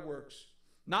saved by works.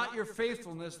 Not your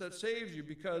faithfulness that saves you,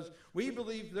 because we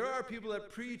believe there are people that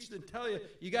preach and tell you,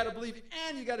 you got to believe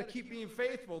and you got to keep being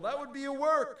faithful. That would be a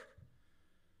work.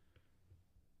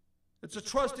 It's a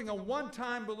trusting, a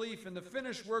one-time belief in the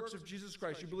finished works of Jesus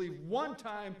Christ. You believe one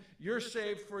time, you're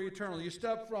saved for eternal. You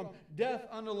step from death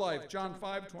unto life. John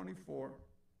 5:24.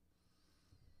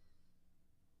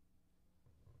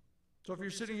 So if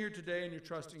you're sitting here today and you're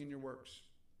trusting in your works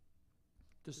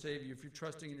to save you, if you're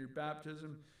trusting in your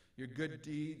baptism, your good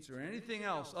deeds, or anything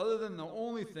else other than the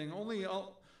only thing,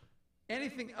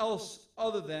 anything else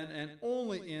other than and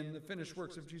only in the finished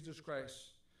works of Jesus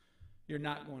Christ, you're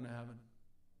not going to heaven.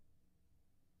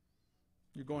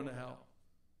 You're going to hell.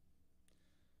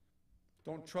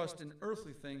 Don't trust in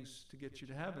earthly things to get you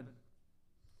to heaven.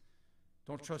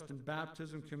 Don't trust in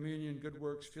baptism, communion, good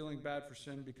works, feeling bad for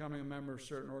sin, becoming a member of a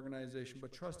certain organization,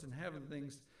 but trust in heaven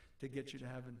things to get you to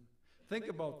heaven. Think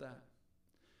about that.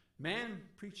 Man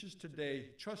preaches today,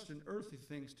 trust in earthly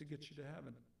things to get you to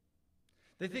heaven.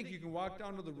 They think you can walk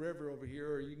down to the river over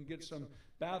here, or you can get some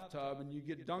bathtub and you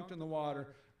get dunked in the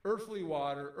water, earthly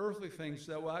things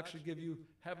that will actually give you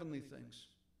heavenly things.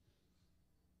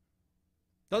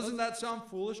 Doesn't that sound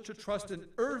foolish to trust in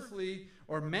earthly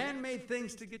or man-made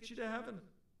things to get you to heaven?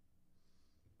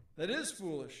 That is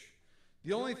foolish.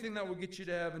 The only thing that will get you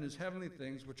to heaven is heavenly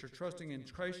things, which are trusting in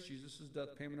Christ Jesus'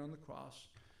 death, payment on the cross,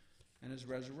 and His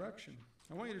resurrection.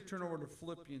 I want you to turn over to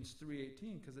Philippians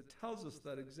 3:18 because it tells us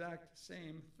that exact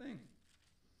same thing.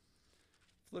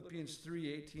 Philippians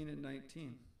 3:18 and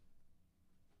 19.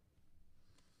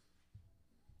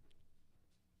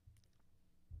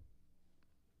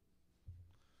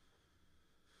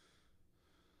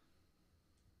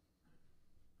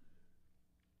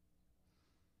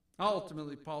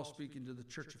 Ultimately, Paul speaking to the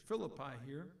church of Philippi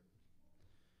here,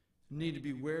 need to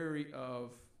be wary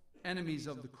of enemies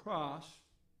of the cross.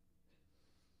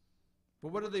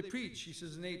 But what do they preach? He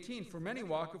says in 18, for many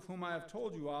walk, of whom I have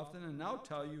told you often, and now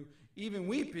tell you, even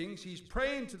weeping. He's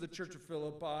praying to the church of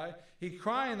Philippi. He's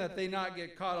crying that they not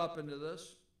get caught up into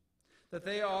this, that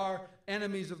they are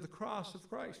enemies of the cross of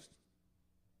Christ,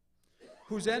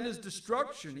 whose end is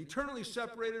destruction, eternally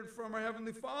separated from our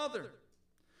Heavenly Father,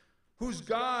 whose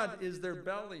God is their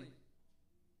belly,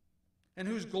 and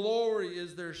whose glory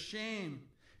is their shame,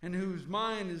 and whose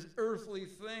mind is earthly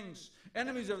things.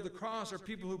 Enemies of the cross are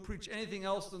people who preach anything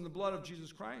else than the blood of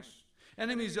Jesus Christ.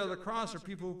 Enemies of the cross are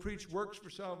people who preach works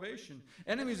for salvation.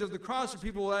 Enemies of the cross are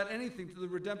people who add anything to the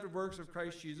redemptive works of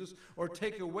Christ Jesus or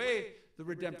take away the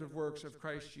redemptive works of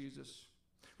Christ Jesus.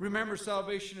 Remember,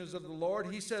 salvation is of the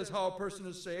Lord. He says how a person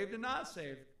is saved and not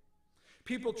saved.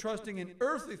 People trusting in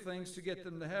earthly things to get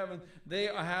them to heaven, they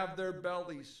have their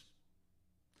bellies,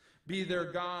 be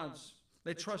their gods.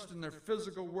 They trust in their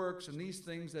physical works and these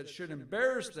things that should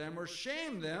embarrass them or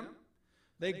shame them,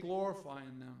 they glorify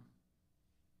in them.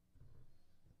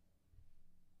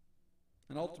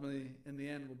 And ultimately, in the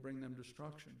end, will bring them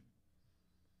destruction.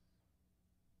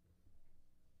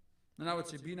 And I would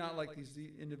say, be not like these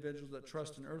individuals that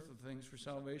trust in earthly things for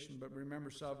salvation, but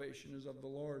remember, salvation is of the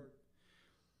Lord.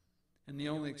 And the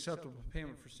only acceptable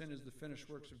payment for sin is the finished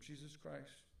works of Jesus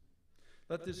Christ.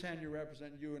 Let this hand here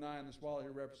represent you and I, and this wallet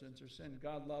here represents our sin.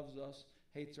 God loves us,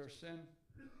 hates our sin,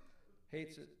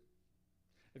 hates it.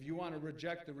 If you want to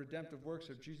reject the redemptive works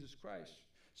of Jesus Christ,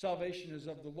 salvation is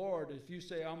of the Lord. If you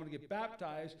say, I'm going to get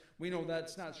baptized, we know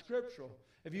that's not scriptural.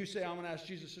 If you say, I'm going to ask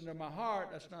Jesus into my heart,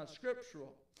 that's not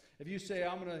scriptural. If you say,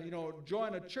 I'm going to,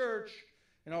 join a church,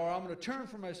 or I'm going to turn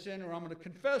from my sin, or I'm going to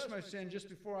confess my sin just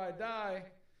before I die,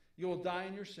 you will die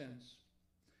in your sins.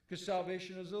 Because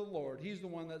salvation is of the Lord. He's the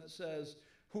one that says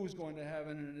who's going to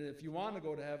heaven. And if you want to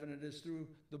go to heaven, it is through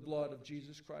the blood of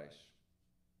Jesus Christ.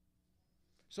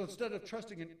 So instead of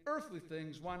trusting in earthly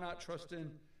things, why not trust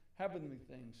in heavenly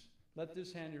things? Let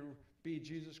this hand here be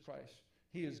Jesus Christ.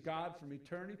 He is God from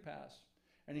eternity past.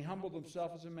 And He humbled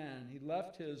Himself as a man. He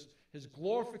left His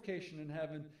glorification in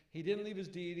heaven. He didn't leave His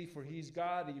deity, for He's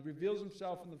God. He reveals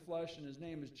Himself in the flesh, and His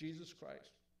name is Jesus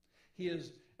Christ. He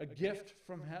is a gift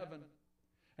from heaven.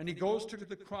 And he goes to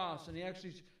the cross, and he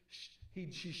actually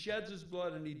he sheds his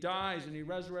blood, and he dies, and he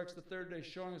resurrects the third day,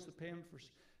 showing us the payment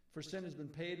for sin has been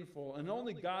paid in full. And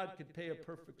only God could pay a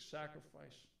perfect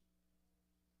sacrifice.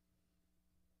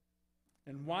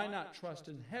 And why not trust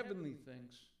in heavenly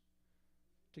things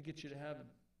to get you to heaven?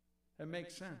 It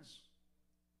makes sense.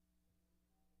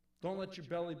 Don't let your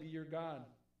belly be your God.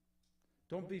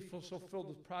 Don't be so filled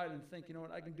with pride and think, you know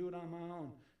what, I can do it on my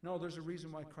own. No, there's a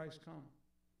reason why Christ came.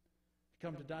 He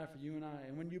came to die for you and I.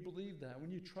 And when you believe that,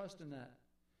 when you trust in that,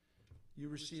 you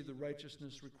receive the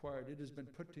righteousness required. It has been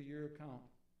put to your account.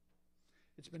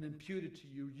 It's been imputed to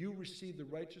you. You receive the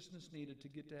righteousness needed to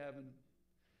get to heaven.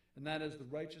 And that is the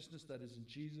righteousness that is in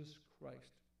Jesus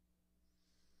Christ.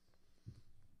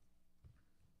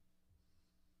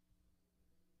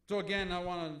 So again, I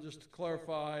want to just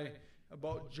clarify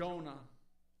about Jonah.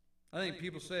 I think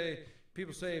people say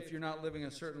if you're not living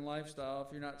a certain lifestyle,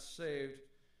 if you're not saved,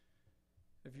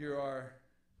 if you're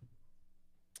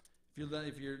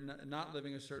not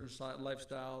living a certain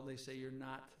lifestyle, they say you're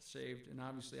not saved. And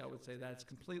obviously I would say that's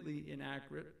completely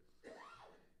inaccurate.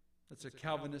 That's a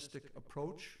Calvinistic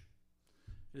approach.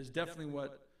 It is definitely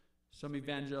what some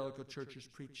evangelical churches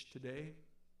preach today,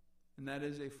 and that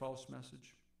is a false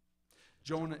message.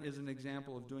 Jonah is an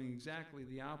example of doing exactly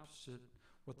the opposite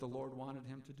what the Lord wanted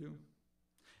him to do.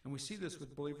 And we see this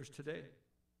with believers today.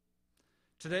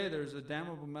 Today there's a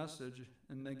damnable message,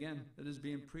 and again, it is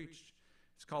being preached.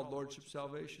 It's called Lordship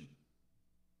Salvation.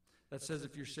 That says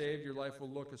if you're saved, your life will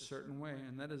look a certain way,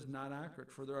 and that is not accurate,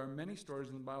 for there are many stories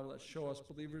in the Bible that show us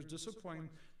believers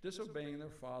disobeying their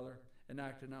Father and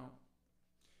acting out.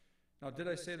 Now, did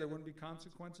I say there wouldn't be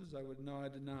consequences? No, I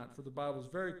did not, for the Bible is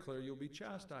very clear. You'll be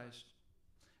chastised.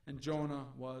 And Jonah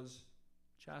was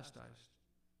chastised.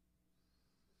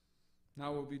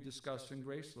 Now we'll be discussing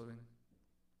grace living.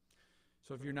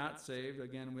 So if you're not saved,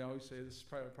 again, we always say this is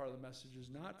part of the message is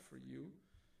not for you.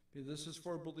 This is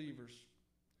for believers.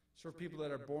 It's for people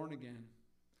that are born again.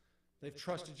 They've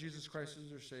trusted Jesus Christ as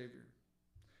their Savior.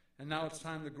 And now it's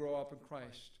time to grow up in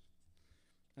Christ.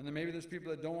 And then maybe there's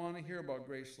people that don't want to hear about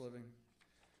grace living.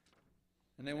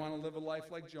 And they want to live a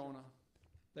life like Jonah.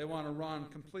 They want to run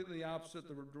completely opposite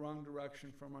the wrong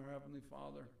direction from our Heavenly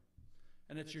Father.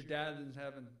 And it's your dad in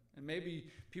heaven. And maybe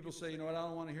people say, you know what, I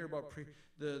don't want to hear about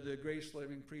the grace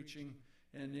living preaching.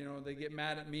 And, you know, they get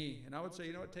mad at me. And I would say,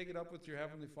 you know what, take it up with your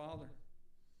Heavenly Father.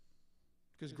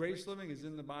 Because grace living is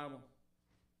in the Bible.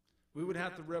 We would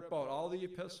have to rip out all the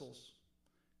epistles.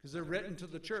 Because they're written to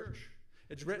the church.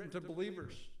 It's written to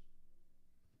believers.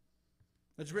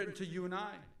 It's written to you and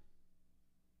I.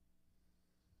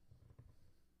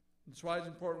 That's why it's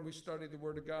important we study the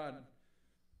Word of God.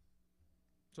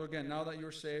 So again, now that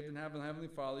you're saved and have a Heavenly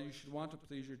Father, you should want to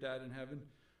please your dad in heaven.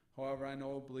 However, I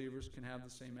know believers can have the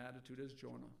same attitude as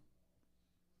Jonah.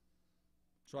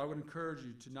 So I would encourage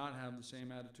you to not have the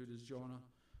same attitude as Jonah,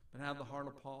 but have the heart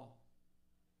of Paul.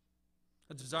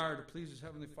 A desire to please his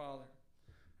Heavenly Father.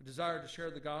 A desire to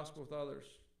share the gospel with others.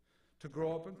 To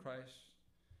grow up in Christ.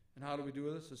 And how do we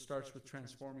do this? It starts with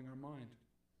transforming our mind.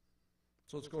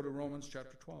 So let's go to Romans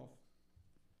chapter 12.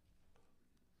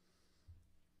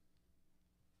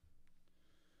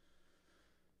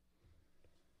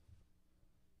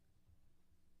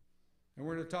 And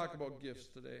we're going to talk about gifts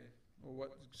today, or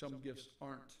what some gifts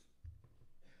aren't.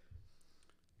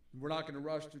 We're not going to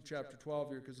rush through chapter 12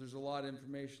 here because there's a lot of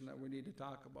information that we need to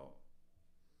talk about.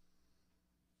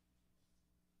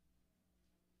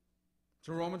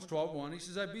 So Romans 12:1, he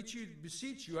says, I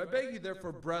beseech you, I beg you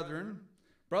therefore, brethren,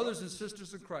 brothers and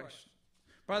sisters in Christ,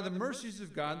 by the mercies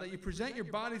of God, that you present your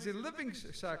bodies a living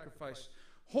sacrifice,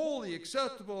 holy,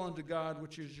 acceptable unto God,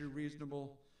 which is your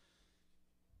reasonable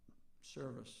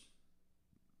service.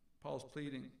 Paul's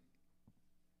pleading.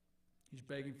 He's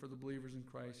begging for the believers in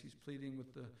Christ. He's pleading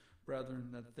with the brethren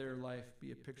that their life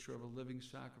be a picture of a living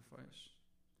sacrifice.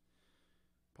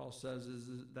 Paul says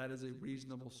that is a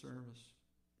reasonable service.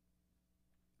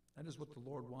 That is what the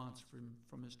Lord wants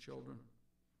from his children.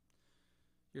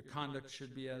 Your conduct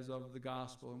should be as of the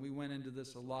gospel. And we went into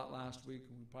this a lot last week,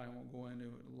 and we probably won't go into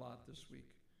it a lot this week.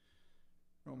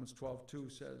 Romans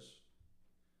 12:2 says,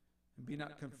 and be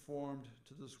not conformed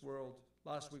to this world.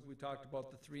 Last week we talked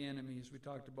about the three enemies. We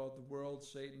talked about the world,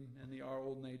 Satan, and our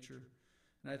old nature.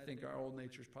 And I think our old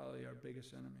nature is probably our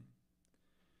biggest enemy.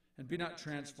 And be not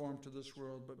transformed to this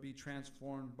world, but be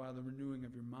transformed by the renewing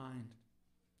of your mind,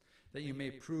 that you may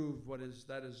prove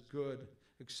that is good,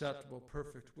 acceptable,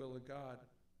 perfect will of God.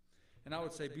 And I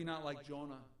would say, be not like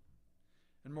Jonah,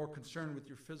 and more concerned with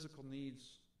your physical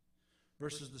needs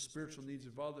versus the spiritual needs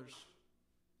of others.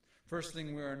 First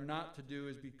thing we are not to do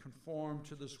is be conformed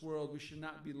to this world. We should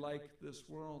not be like this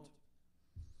world.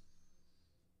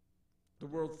 The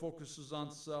world focuses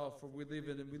on self, for we live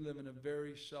in a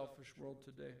very selfish world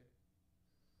today.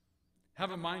 Have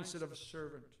a mindset of a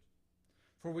servant.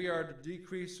 For we are to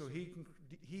decrease so he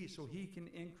can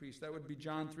increase. That would be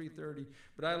John 3:30.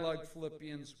 But I like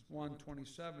Philippians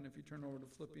 1:27. If you turn over to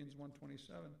Philippians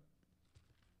 1:27.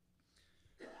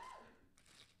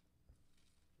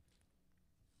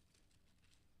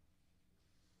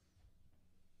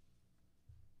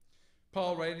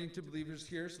 Paul writing to believers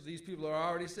here, so these people are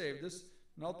already saved.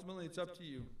 And ultimately it's up to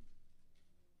you.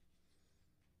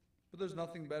 But there's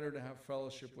nothing better to have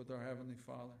fellowship with our Heavenly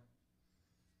Father.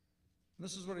 And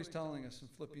this is what he's telling us in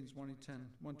Philippians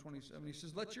 1:27. He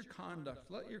says, let your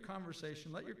conduct, let your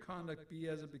conversation, let your conduct be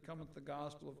as it becometh the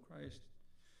gospel of Christ.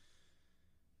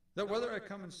 That whether I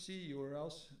come and see you or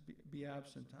else be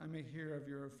absent, I may hear of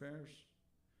your affairs.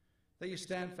 That you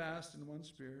stand fast in one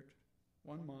spirit,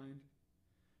 one mind,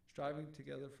 striving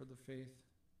together for the faith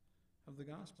of the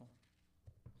gospel.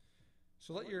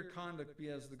 So let your conduct be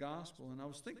as the gospel. And I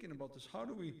was thinking about this.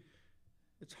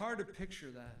 It's hard to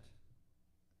picture that.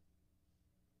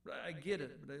 I get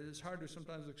it, but it's hard to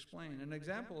sometimes explain. An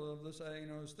example of this, I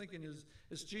was thinking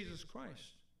is Jesus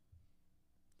Christ.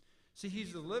 See,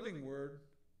 he's the living word,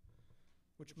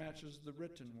 which matches the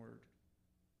written word.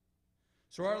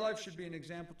 So our life should be an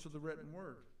example to the written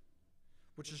word,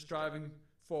 which is striving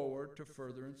forward to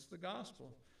furtherance the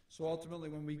gospel. So ultimately,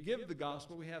 when we give the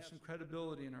gospel, we have some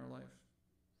credibility in our life.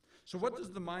 So what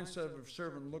does the mindset of a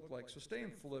servant look like? So stay in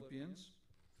Philippians,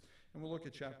 and we'll look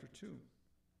at chapter 2.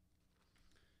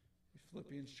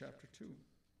 Philippians chapter 2.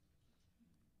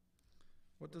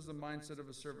 What does the mindset of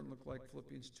a servant look like?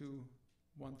 Philippians 2,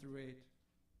 1 through 8.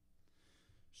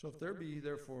 So if there be,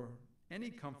 therefore,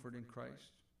 any comfort in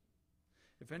Christ,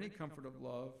 if any comfort of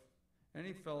love,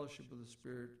 any fellowship of the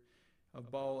Spirit,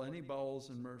 any bowels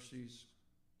and mercies,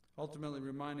 ultimately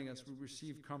reminding us we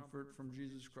receive comfort from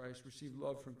Jesus Christ, receive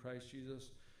love from Christ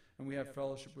Jesus, and we have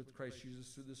fellowship with Christ Jesus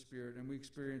through the Spirit, and we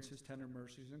experience his tender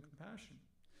mercies and compassion.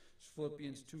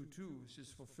 Philippians 2:2 says,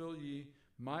 fulfill ye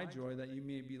my joy, that ye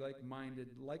may be like-minded,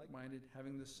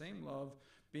 having the same love,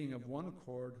 being of one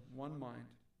accord, one mind.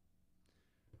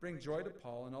 Bring joy to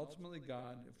Paul and ultimately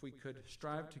God, if we could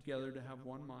strive together to have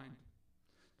one mind,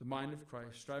 the mind of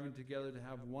Christ, striving together to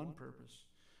have one purpose,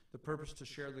 the purpose to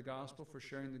share the gospel. For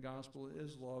sharing the gospel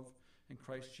is love, and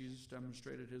Christ Jesus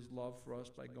demonstrated his love for us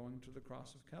by going to the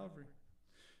cross of Calvary.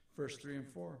 Verse 3 and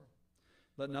 4.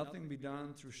 Let nothing be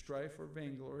done through strife or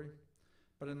vainglory,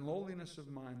 but in lowliness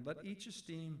of mind. Let each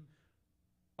esteem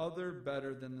other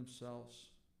better than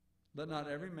themselves. Let not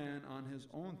every man on his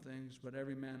own things, but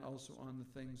every man also on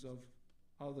the things of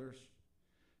others.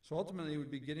 So ultimately, it would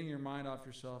be getting your mind off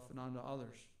yourself and onto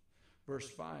others. Verse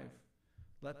 5.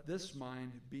 Let this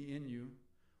mind be in you,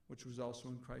 which was also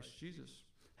in Christ Jesus.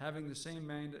 Having the same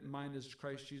mind as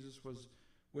Christ Jesus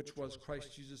which was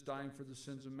Christ Jesus dying for the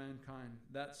sins of mankind.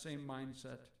 That same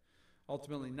mindset.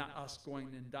 Ultimately, not us going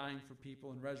and dying for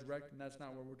people and resurrecting. That's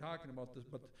not what we're talking about this.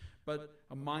 But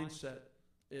a mindset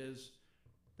is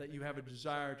that you have a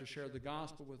desire to share the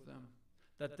gospel with them.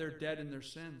 That they're dead in their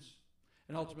sins.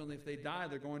 And ultimately, if they die,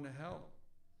 they're going to hell.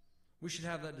 We should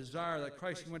have that desire that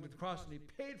Christ, he went to the cross and he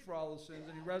paid for all the sins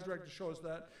and he resurrected to show us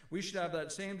that. We should have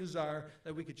that same desire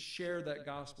that we could share that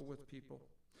gospel with people.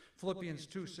 Philippians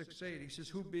 2, 6, 8, he says,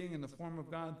 who being in the form of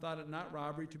God thought it not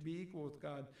robbery to be equal with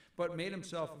God, but made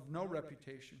himself of no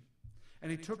reputation.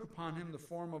 And he took upon him the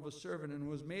form of a servant and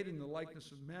was made in the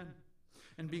likeness of men.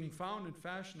 And being found in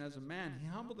fashion as a man, he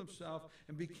humbled himself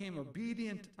and became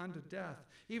obedient unto death,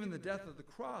 even the death of the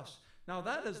cross. Now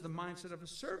that is the mindset of a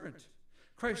servant.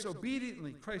 Christ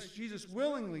obediently, Christ Jesus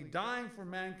willingly dying for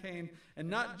mankind, and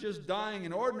not just dying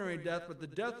an ordinary death, but the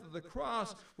death of the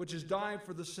cross, which is dying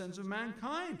for the sins of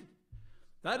mankind.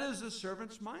 That is a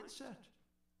servant's mindset.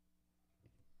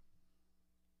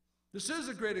 This is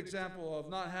a great example of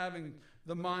not having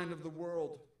the mind of the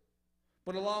world,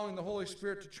 but allowing the Holy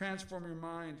Spirit to transform your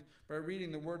mind by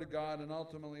reading the Word of God, and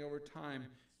ultimately over time,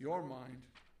 your mind,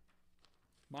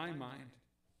 my mind,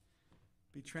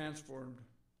 be transformed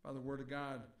by the Word of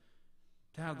God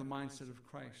to have the mindset of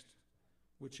Christ,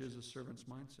 which is a servant's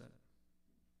mindset.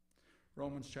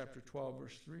 Romans chapter 12,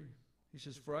 verse 3. He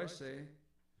says, for I say,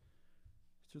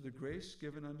 through the grace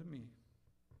given unto me,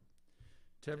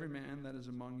 to every man that is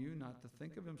among you not to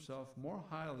think of himself more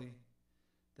highly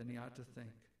than he ought to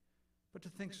think, but to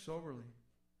think soberly,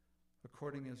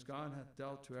 according as God hath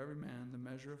dealt to every man the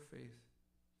measure of faith.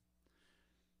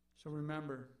 So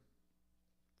remember,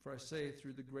 for I say,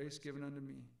 through the grace given unto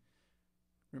me.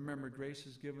 Remember, grace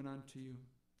is given unto you.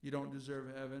 You don't deserve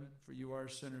heaven, for you are a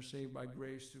sinner saved by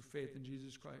grace through faith in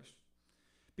Jesus Christ.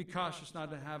 Be cautious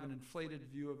not to have an inflated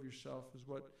view of yourself, is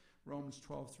what Romans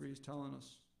 12:3 is telling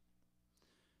us.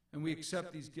 And we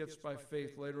accept these gifts by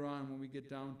faith later on when we get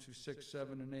down to 6,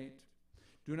 7, and 8.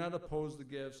 Do not oppose the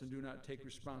gifts and do not take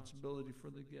responsibility for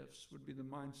the gifts, would be the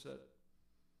mindset.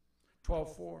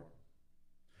 12:4.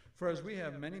 For as we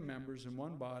have many members in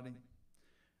one body,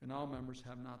 and all members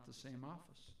have not the same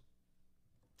office.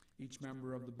 Each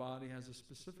member of the body has a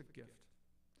specific gift.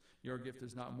 Your gift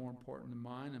is not more important than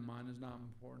mine, and mine is not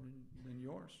more important than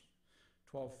yours.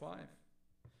 12:5.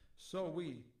 So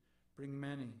we, being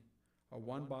many, are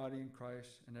one body in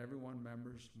Christ, and everyone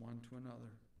members one to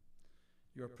another.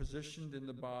 You are positioned in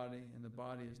the body, and the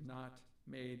body is not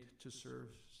made to serve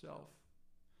self.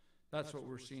 That's what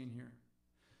we're seeing here.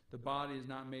 The body is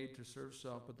not made to serve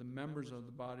self, but the members of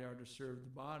the body are to serve the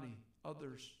body,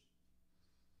 others,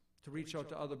 to reach out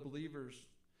to other believers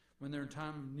when they're in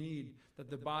time of need, that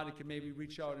the body can maybe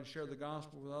reach out and share the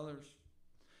gospel with others.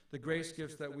 The grace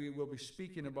gifts that we will be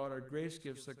speaking about are grace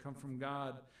gifts that come from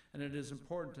God, and it is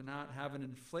important to not have an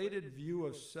inflated view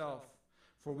of self,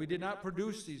 for we did not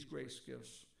produce these grace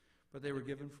gifts, but they were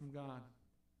given from God.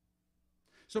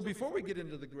 So before we get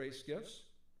into the grace gifts,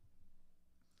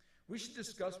 we should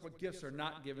discuss what gifts are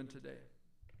not given today.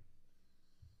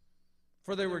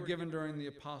 For they were given during the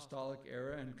apostolic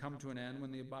era and come to an end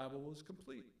when the Bible was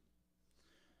complete.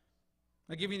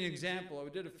 I'll give you an example. I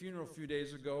did a funeral a few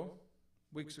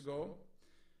weeks ago,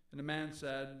 and a man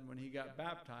said when he got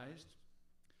baptized,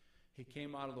 he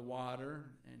came out of the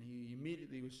water and he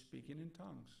immediately was speaking in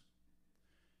tongues.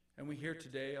 And we hear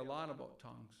today a lot about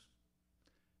tongues.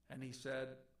 And he said,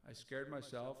 I scared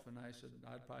myself, and I said,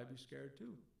 I'd probably be scared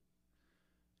too.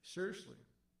 Seriously.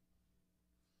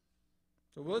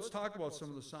 So let's talk about some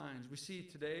of the signs. We see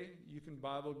today, you can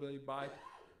Bible-believe buy.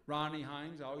 Ronnie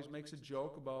Hines always makes a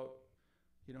joke about,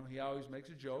 he always makes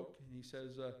a joke, and he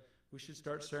says, we should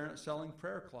start selling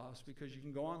prayer cloths, because you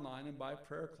can go online and buy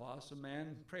prayer cloths. A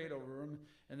man prayed over them,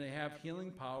 and they have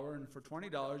healing power, and for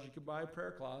 $20 you could buy a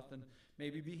prayer cloth and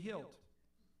maybe be healed.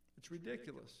 It's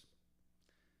ridiculous.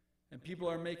 And people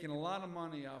are making a lot of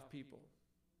money off people.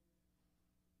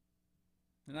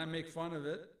 And I make fun of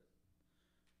it,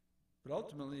 but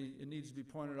ultimately it needs to be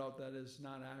pointed out that is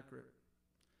not accurate.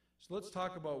 So let's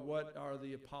talk about what are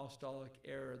the apostolic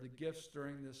era, the gifts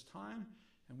during this time,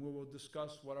 and we will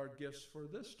discuss what are gifts for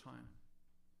this time.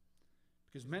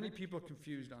 Because many people are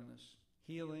confused on this.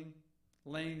 Healing,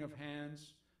 laying of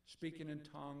hands, speaking in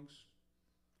tongues,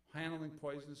 handling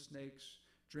poisonous snakes,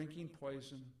 drinking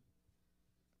poison.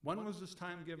 When was this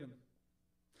time given?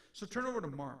 So turn over to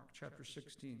Mark chapter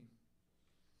 16.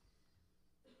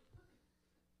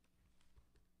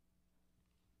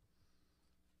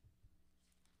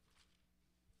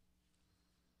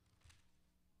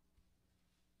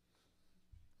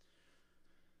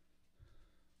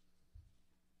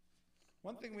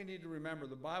 One thing we need to remember,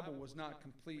 the Bible was not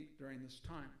complete during this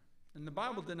time. And the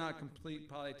Bible did not complete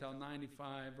probably till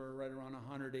 95 or right around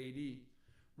 100 AD.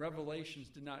 Revelations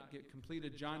did not get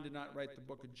completed. John did not write the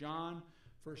book of John,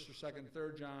 1st or 2nd,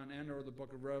 3rd John, and or the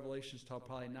book of Revelations till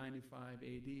probably 95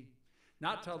 AD.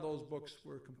 Not till those books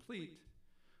were complete.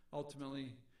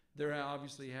 Ultimately, there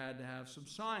obviously had to have some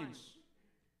signs.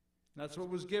 That's what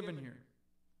was given here.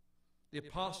 The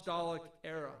apostolic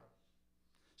era.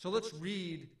 So let's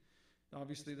read,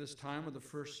 obviously, this time of the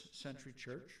first century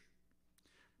church.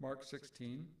 Mark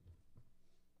 16,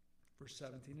 verse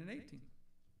 17 and 18.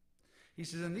 He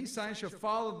says, and these signs shall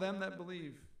follow them that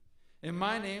believe. In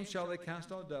my name shall they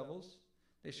cast out devils.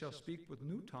 They shall speak with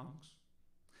new tongues.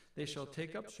 They shall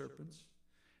take up serpents.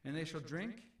 And they shall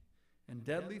drink and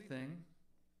deadly thing.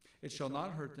 It shall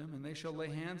not hurt them. And they shall lay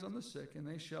hands on the sick, and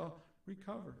they shall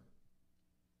recover.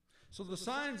 So the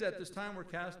signs at this time were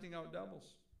casting out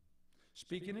devils,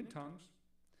 speaking in tongues.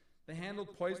 They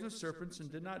handled poisonous serpents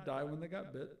and did not die when they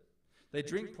got bit. They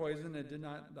drink poison and did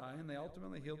not die, and they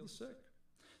ultimately healed the sick.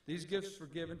 These gifts were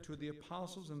given to the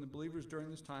apostles and the believers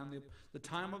during this time, the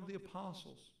time of the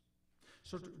apostles.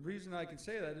 So the reason I can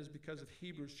say that is because of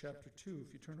Hebrews chapter 2,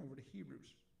 if you turn over to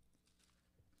Hebrews.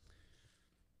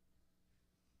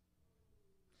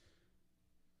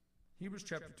 Hebrews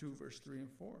chapter 2, verse 3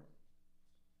 and 4.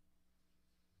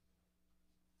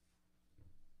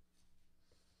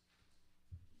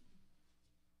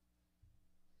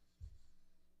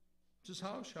 It says,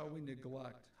 how shall we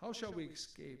neglect? How shall we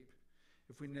escape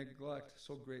if we neglect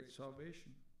so great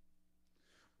salvation,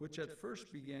 which at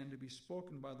first began to be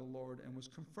spoken by the Lord and was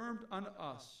confirmed unto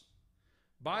us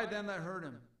by them that heard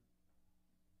him?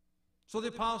 So the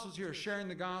apostles here are sharing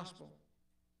the gospel.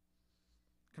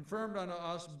 Confirmed unto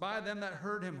us by them that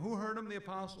heard him. Who heard him? The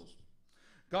apostles.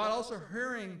 God also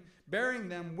bearing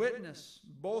them witness,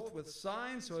 both with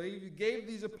signs. So he gave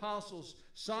these apostles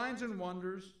signs and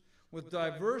wonders with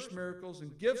diverse miracles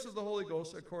and gifts of the Holy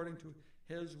Ghost according to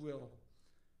his will.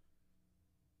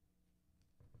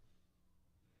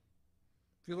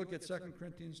 If you look at 2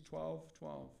 Corinthians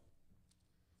 12:12.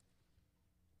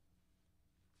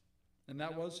 And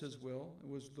that was his will. It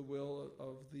was the will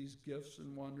of these gifts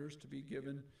and wonders to be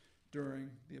given during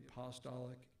the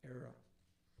apostolic era.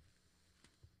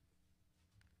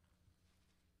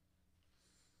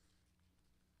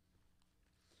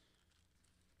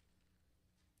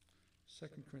 2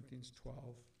 Corinthians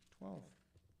 12:12.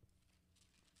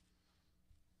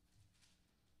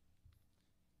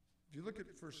 If you look at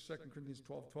 2 Corinthians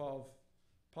 12:12,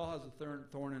 Paul has a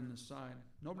thorn in his side.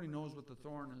 Nobody knows what the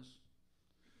thorn is,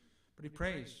 but he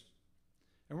prays.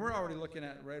 And we're already looking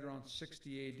at right around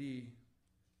 60 AD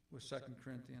with 2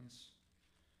 Corinthians.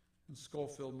 And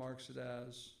Schofield marks it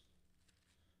as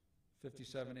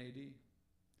 57 AD.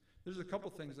 There's a couple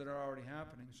things that are already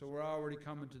happening. So we're already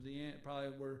coming to the end,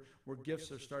 probably where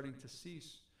gifts are starting to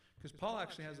cease. Because Paul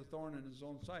actually has a thorn in his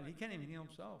own side. He can't even heal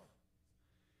himself.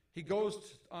 He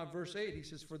goes to verse 8, he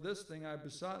says, "For this thing I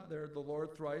besought there the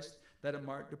Lord thrice, that it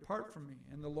might depart from me.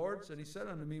 And the Lord said, he said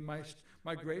unto me,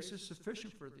 my grace is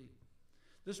sufficient for thee."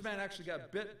 This man actually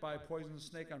got bit by a poisonous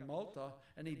snake on Malta,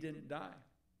 and he didn't die.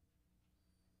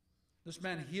 This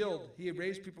man healed. He had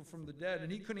raised people from the dead,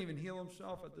 and he couldn't even heal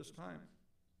himself at this time.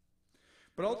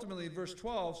 But ultimately, verse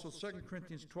 12, so 2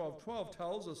 Corinthians 12:12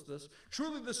 tells us this.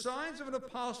 Truly the signs of an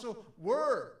apostle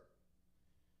were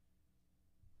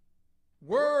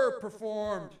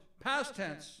performed, past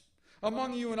tense,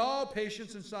 among you in all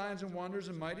patience and signs and wonders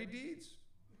and mighty deeds.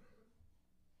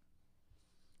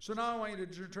 So now I want you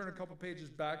to turn a couple pages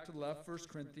back to the left, 1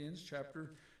 Corinthians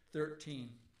chapter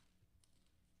 13.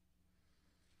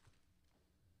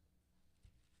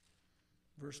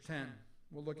 Verse 10.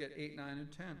 We'll look at 8, 9,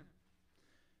 and 10.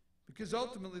 Because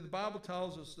ultimately the Bible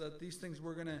tells us that these things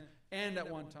were going to end at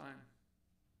one time.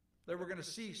 They were going to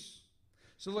cease.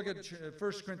 So look at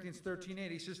 1 Corinthians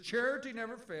 13:8. He says, "Charity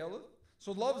never faileth."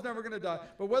 So love's never going to die.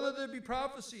 "But whether there be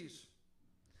prophecies,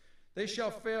 they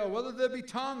shall fail. Whether there be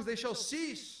tongues, they shall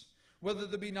cease. Whether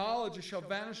there be knowledge, it shall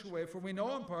vanish away. For we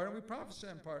know in part and we prophesy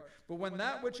in part. But when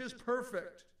that which is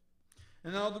perfect..."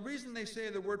 And now the reason they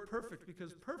say the word perfect,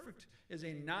 because perfect is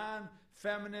a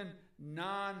non-feminine,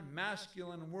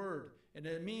 non-masculine word. And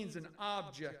it means an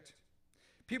object.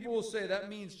 People will say that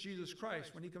means Jesus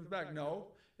Christ when he comes back.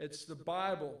 No, it's the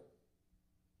Bible.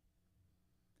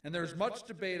 And there's much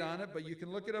debate on it, but you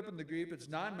can look it up in the Greek. It's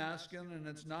non-masculine and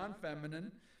it's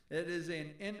non-feminine. It is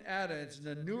an inada, it's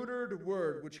a neutered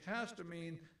word, which has to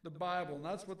mean the Bible. And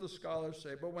that's what the scholars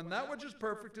say. But when that which is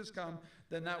perfect is come,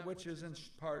 then that which is in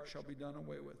part shall be done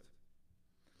away with.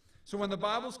 So when the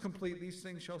Bible is complete, these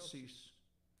things shall cease.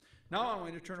 Now I'm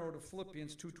going to turn over to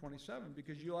Philippians 2:27,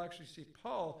 because you'll actually see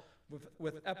Paul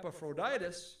with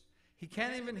Epaphroditus. He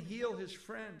can't even heal his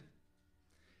friend.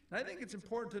 And I think it's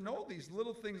important to know these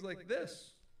little things like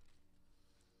this.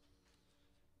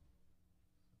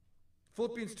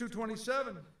 Philippians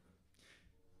 2:27.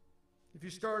 If you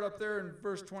start up there in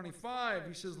verse 25,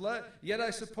 he says, "Yet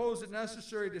I suppose it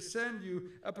necessary to send you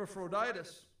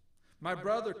Epaphroditus, my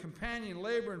brother, companion,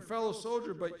 laborer, and fellow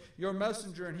soldier, but your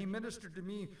messenger, and he ministered to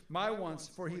me my wants,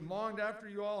 for he longed after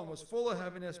you all and was full of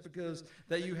heaviness, because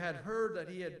that you had heard that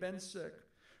he had been sick.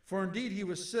 For indeed he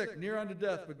was sick, near unto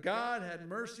death, but God had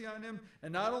mercy on him,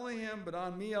 and not only him, but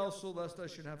on me also, lest I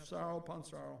should have sorrow upon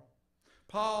sorrow."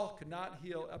 Paul could not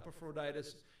heal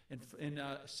Epaphroditus in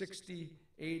 60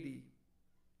 AD.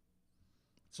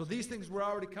 So these things were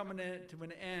already coming to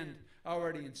an end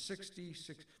already in 60,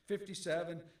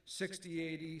 57, 60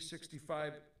 AD,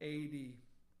 65 AD.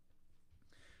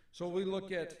 So we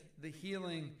look at the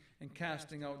healing and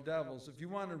casting out devils. If you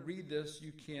want to read this,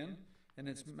 you can.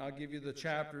 And I'll give you the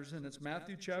chapters. And it's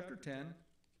Matthew chapter 10,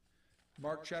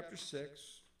 Mark chapter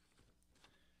 6,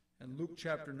 and Luke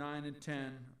chapter 9 and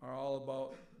 10 are all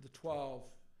about the 12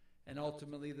 and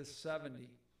ultimately the 70.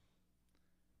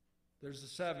 There's the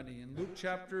 70. In Luke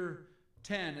chapter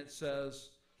 10, it says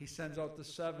he sends out the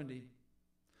 70.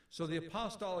 So the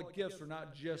apostolic gifts were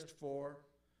not just for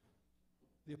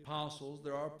the apostles.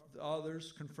 There are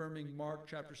others, confirming Mark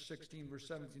chapter 16, verse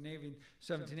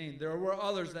 17. There were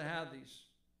others that had these.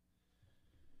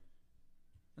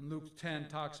 And Luke 10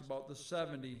 talks about the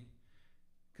 70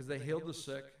 because they healed the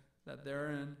sick that they're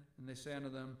in, and they say unto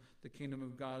them, "The kingdom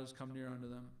of God has come near unto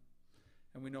them."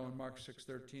 And we know in Mark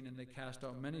 6:13, "And they cast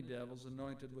out many devils,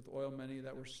 anointed with oil many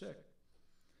that were sick."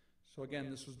 So again,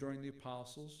 this was during the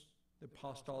apostles, the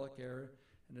apostolic era,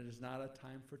 and it is not a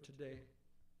time for today.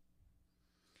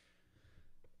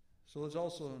 So let's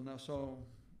also, now, so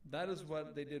that is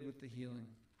what they did with the healing.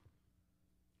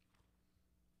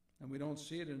 And we don't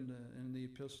see it in the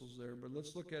epistles there, but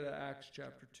let's look at Acts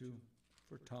chapter 2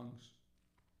 for tongues.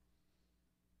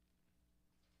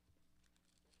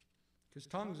 Because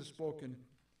tongues is spoken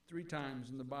 3 times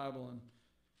in the Bible, and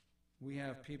we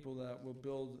have people that will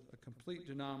build a complete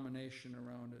denomination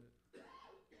around it.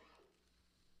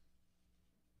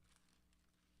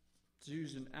 It's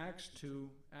used in Acts 2,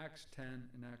 Acts 10,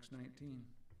 and Acts 19.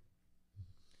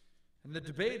 And the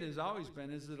debate has always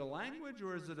been, is it a language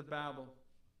or is it a babble?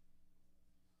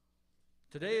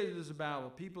 Today it is a babble.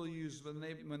 People use, when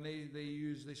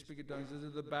they speak in tongues, is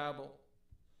it a babble?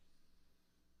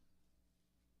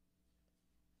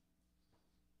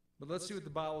 But let's see what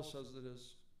the Bible says it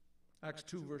is. Acts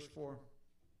 2, verse 4.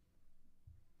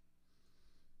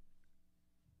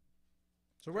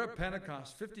 So we're at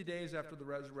Pentecost, 50 days after the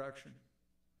resurrection.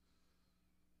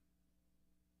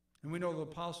 And we know the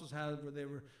apostles had it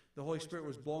where the Holy Spirit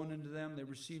was blown into them. They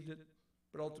received it.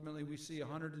 But ultimately we see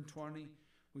 120.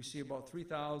 We see about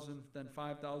 3,000, then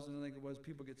 5,000, I think it was,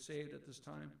 people get saved at this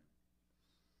time.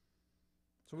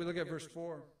 So we look at verse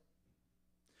 4.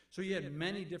 So you had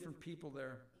many different people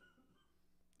there.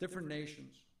 Different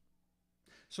nations.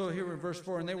 So here in verse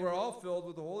 4, and they were all filled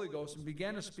with the Holy Ghost and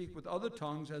began to speak with other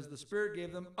tongues as the Spirit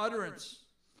gave them utterance.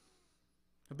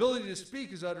 Ability to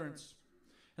speak is utterance.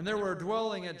 And there were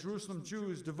dwelling at Jerusalem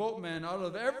Jews, devout men out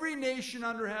of every nation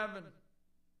under heaven.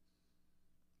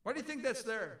 Why do you think that's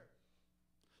there?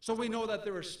 So we know that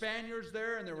there were Spaniards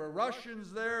there, and there were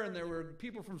Russians there, and there were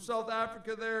people from South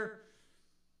Africa there.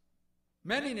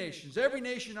 Many nations, every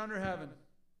nation under heaven.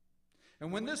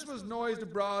 And when this was noised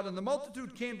abroad, and the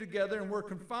multitude came together and were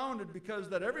confounded, because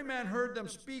that every man heard them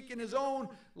speak in his own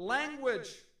language.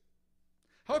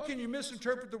 How can you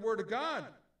misinterpret the word of God?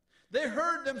 They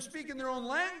heard them speak in their own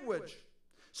language.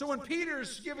 So when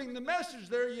Peter's giving the message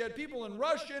there, you had people in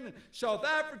Russian, South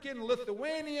African,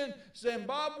 Lithuanian,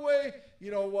 Zimbabwe,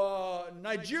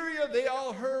 Nigeria. They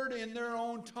all heard in their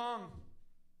own tongue.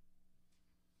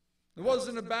 It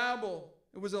wasn't a babble.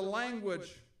 It was a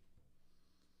language.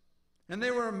 And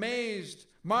they were amazed,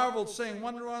 marveled, saying,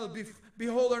 wonder,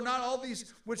 behold, are not all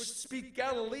these which speak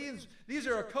Galileans? These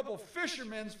are a couple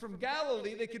fishermen from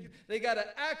Galilee. They got an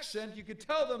accent. You could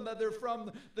tell them that they're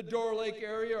from the Door Lake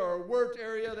area or Wirt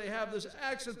area. They have this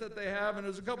accent that they have, and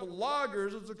there's a couple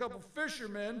loggers. It's a couple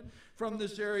fishermen from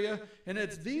this area, and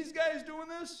it's these guys doing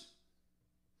this?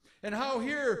 And how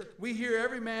here we hear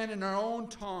every man in our own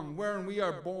tongue, wherein we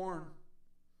are born.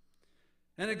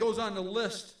 And it goes on to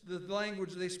list the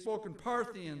language they spoke in: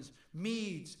 Parthians,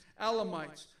 Medes,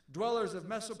 Elamites, dwellers of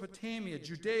Mesopotamia,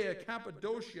 Judea,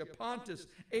 Cappadocia, Pontus,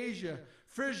 Asia,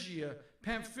 Phrygia,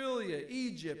 Pamphylia,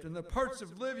 Egypt, and the parts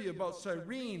of Libya about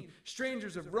Cyrene,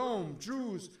 strangers of Rome,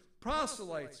 Jews,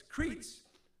 proselytes, Cretes,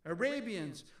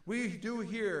 Arabians. We do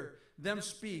hear them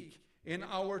speak in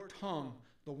our tongue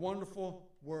the wonderful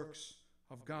works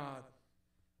of God.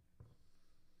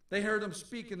 They heard them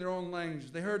speak in their own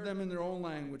language. They heard them in their own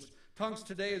language. Tongues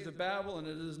today is a babble, and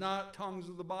it is not tongues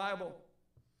of the Bible.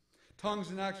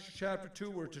 Tongues in Acts chapter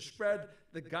 2 were to spread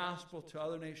the gospel to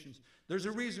other nations. There's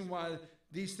a reason why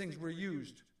these things were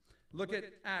used. Look at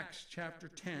Acts chapter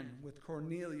 10 with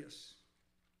Cornelius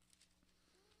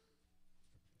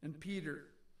and Peter,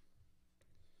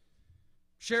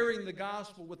 sharing the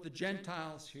gospel with the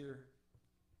Gentiles here.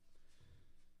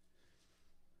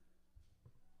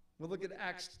 We'll look at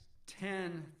Acts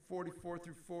 10, 44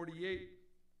 through 48.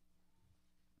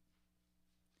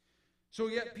 So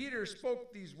yet Peter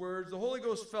spoke these words. The Holy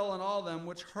Ghost fell on all them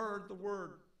which heard the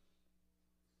word.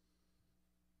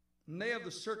 And they of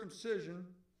the circumcision,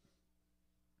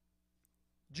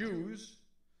 Jews,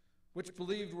 which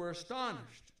believed were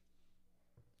astonished,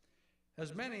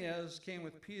 as many as came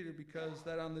with Peter, because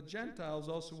that on the Gentiles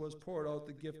also was poured out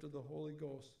the gift of the Holy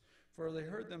Ghost. For they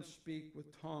heard them speak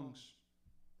with tongues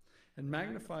and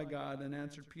magnify God, and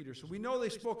answered Peter. So we know they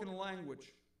spoke in a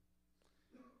language.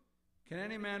 Can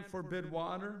any man forbid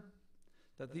water,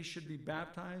 that these should be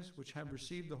baptized, which have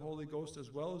received the Holy Ghost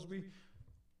as well as we?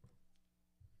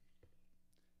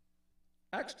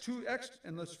 Acts 2,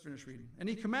 and let's finish reading. And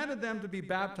he commanded them to be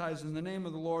baptized in the name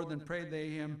of the Lord, then prayed they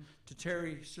him to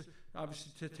tarry,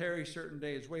 obviously to tarry certain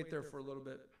days. Wait there for a little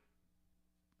bit.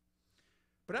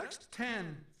 But Acts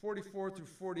 10, 44 through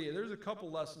 48, there's a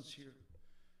couple lessons here.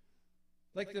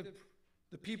 Like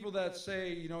the people that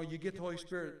say, you get the Holy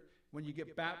Spirit when you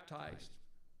get baptized.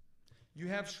 You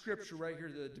have scripture right here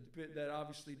that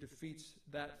obviously defeats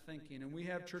that thinking. And we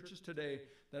have churches today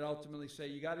that ultimately say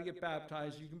you got to get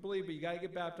baptized. You can believe, but you got to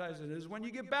get baptized. And it is when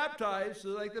you get baptized, so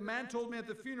like the man told me at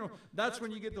the funeral, that's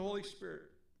when you get the Holy Spirit.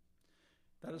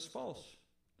 That is false.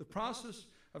 The process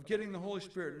of getting the Holy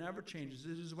Spirit never changes.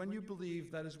 It is when you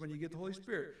believe, that is when you get the Holy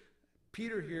Spirit.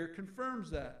 Peter here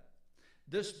confirms that.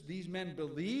 These men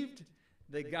believed,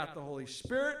 they got the Holy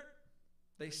Spirit,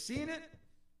 they seen it,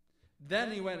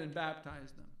 then he went and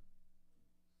baptized them.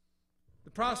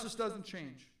 The process doesn't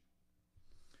change.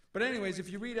 But anyways,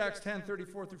 if you read Acts 10,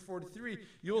 34 through 43,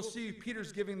 you'll see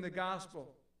Peter's giving the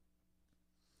gospel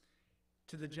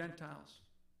to the Gentiles.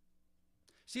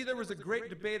 See, there was a great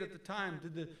debate at the time.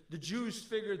 The Jews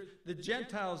figured the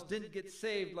Gentiles didn't get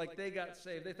saved like they got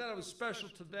saved. They thought it was special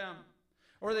to them.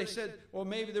 Or they said, well,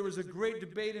 maybe there was a great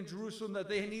debate in Jerusalem that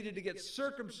they needed to get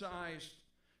circumcised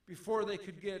before they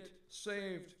could get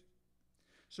saved.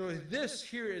 So this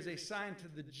here is a sign to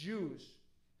the Jews.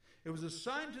 It was a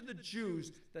sign to the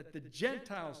Jews that the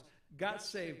Gentiles got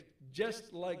saved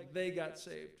just like they got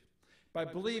saved, by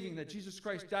believing that Jesus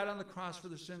Christ died on the cross for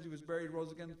their sins, he was buried,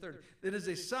 rose again the third. It is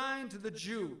a sign to the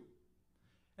Jew.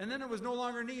 And then it was no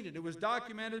longer needed. It was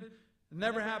documented. It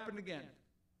never happened again.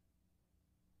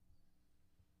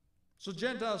 So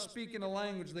Gentiles speak in a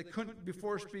language they couldn't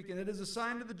before speak, and it is a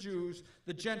sign to the Jews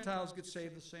that Gentiles get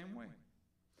saved the same way.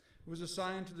 It was a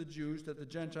sign to the Jews that the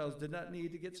Gentiles did not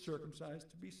need to get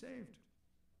circumcised to be saved.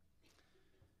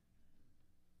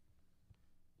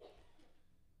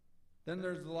 Then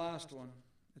there's the last one.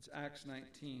 It's Acts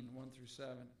 19, 1 through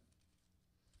 7.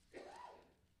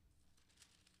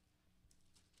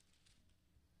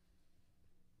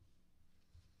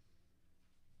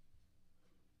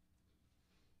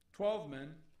 "12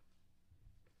 men,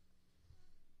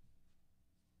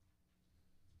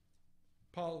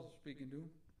 Paul speaking to,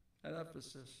 at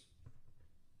Ephesus.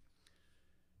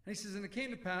 And he says, and it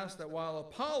came to pass that while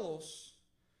Apollos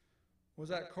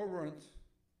was at Corinth,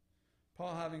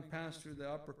 Paul, having passed through the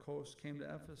upper coast, came to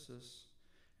Ephesus,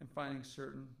 and finding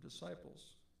certain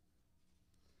disciples.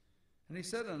 And he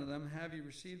said unto them, have you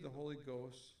received the Holy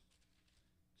Ghost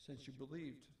since you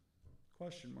believed?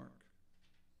 Question mark.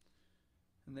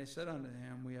 And they said unto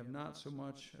him, we have not so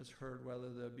much as heard whether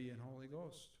there be an Holy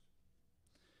Ghost.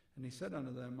 And he said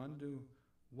unto them, unto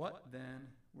what then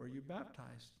were you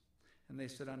baptized? And they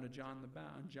said unto John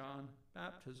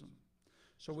baptism.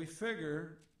 So we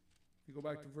figure, if you go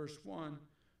back to verse 1,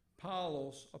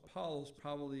 Apollos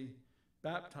probably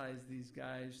baptized these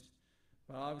guys,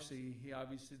 but obviously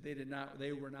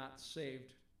they were not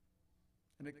saved.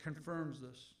 And it confirms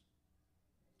this.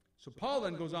 So Paul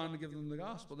then goes on to give them the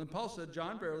gospel. Then Paul said,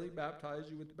 John verily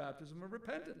baptized you with the baptism of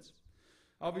repentance.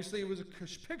 Obviously, it was a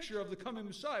picture of the coming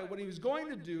Messiah, what he was going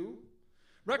to do.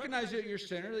 Recognize that you're a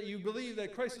sinner, that you believe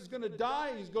that Christ is going to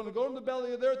die, he's going to go in the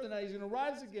belly of the earth, and that he's going to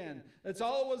rise again. That's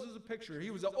all it was a picture. He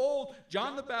was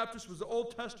John the Baptist was the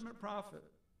Old Testament prophet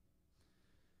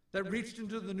that reached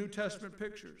into the New Testament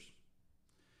pictures.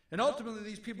 And ultimately,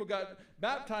 these people got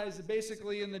baptized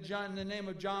basically in the name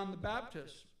of John the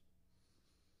Baptist.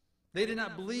 They did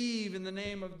not believe in the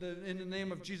name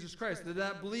of Jesus Christ. They did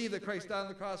not believe that Christ died on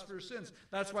the cross for their sins.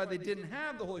 That's why they didn't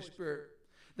have the Holy Spirit.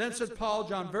 Then said Paul,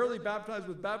 John verily baptized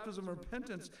with baptism of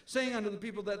repentance, saying unto the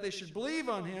people that they should believe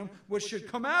on him, which should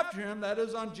come after him, that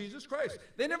is, on Jesus Christ.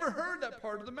 They never heard that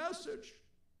part of the message.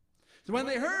 So when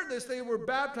they heard this, they were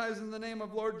baptized in the name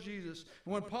of Lord Jesus.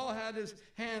 And when Paul had his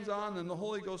hands on them, the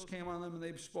Holy Ghost came on them, and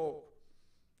they spoke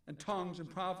in tongues and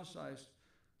prophesied,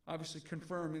 obviously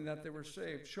confirming that they were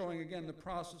saved, showing again the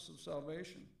process of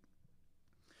salvation.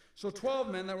 So 12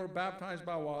 men that were baptized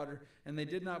by water, and they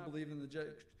did not believe in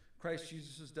Christ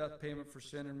Jesus' death, payment for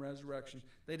sin, and resurrection.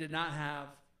 They did not have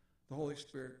the Holy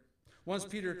Spirit. Once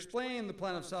Peter explained the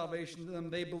plan of salvation to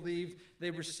them, they believed, they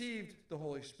received the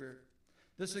Holy Spirit.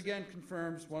 This again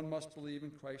confirms one must believe in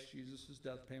Christ Jesus'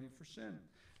 death, payment for sin,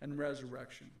 and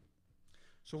resurrection.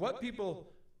 So what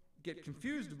people get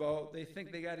confused about, they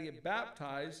think they got to get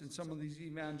baptized in some of these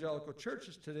evangelical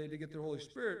churches today to get the Holy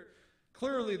Spirit.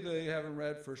 Clearly they haven't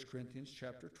read 1 Corinthians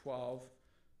chapter 12,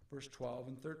 verse 12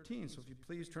 and 13. So if you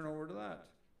please turn over to that.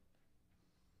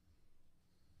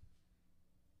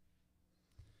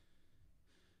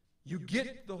 You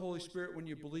get the Holy Spirit when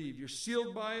you believe. You're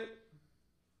sealed by it.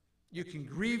 You can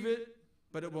grieve it,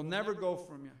 but it will never go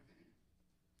from you.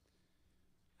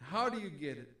 How do you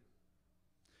get it?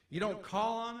 You don't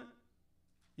call on it.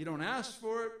 You don't ask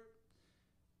for it.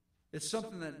 It's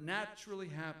something that naturally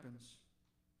happens.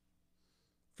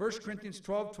 1 Corinthians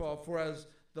 12:12, for as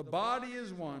the body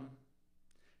is one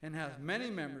and hath many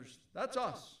members, that's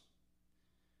us.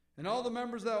 And all the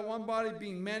members of that one body,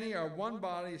 being many, are one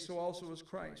body, so also is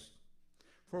Christ.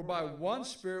 For by one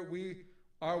Spirit we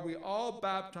all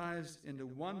baptized into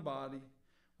one body,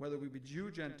 whether we be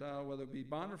Jew, Gentile, whether we be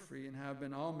bond or free, and have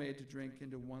been all made to drink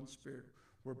into one Spirit.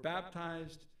 We're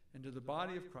baptized into the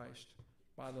body of Christ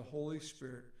by the Holy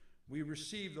Spirit. We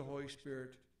receive the Holy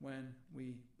Spirit when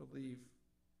we believe.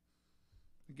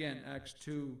 Again, Acts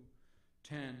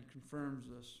 2:10 confirms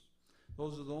this.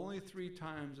 Those are the only 3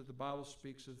 times that the Bible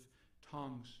speaks of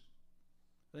tongues.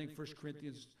 I think 1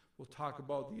 Corinthians will talk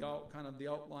about the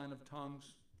outline of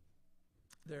tongues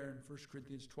there in 1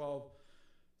 Corinthians 12.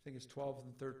 I think it's 12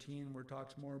 and 13 where it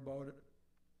talks more about it.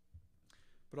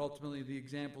 But ultimately, the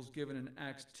examples given in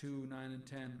Acts 2:9 and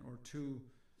 10, or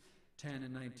 2:10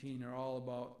 and 19, are all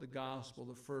about the gospel,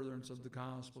 the furtherance of the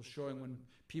gospel, showing when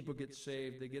people get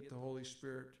saved, they get the Holy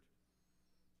Spirit.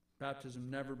 Baptism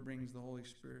never brings the Holy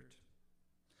Spirit.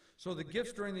 So the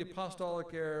gifts during the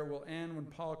apostolic era will end when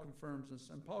Paul confirms this.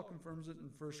 And Paul confirms it in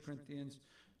 1 Corinthians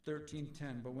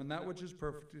 13:10. But when that which is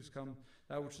perfect is come,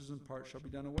 that which is in part shall be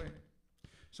done away.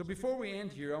 So before we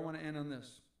end here, I want to end on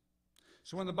this.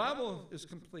 So when the Bible is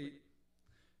complete,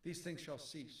 these things shall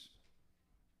cease.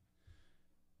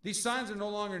 These signs are no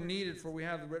longer needed, for we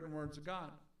have the written words of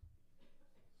God.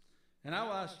 And I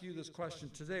will ask you this question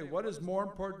today. What is more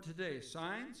important today,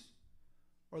 signs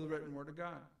or the written word of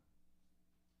God?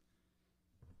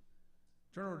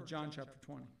 Turn over to John chapter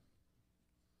 20.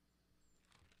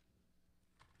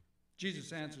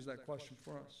 Jesus answers that question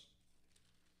for us.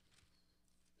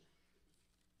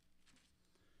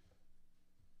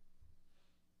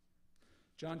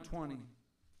 John 20,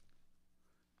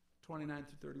 29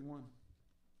 through 31.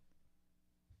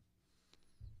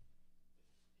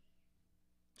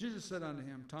 Jesus said unto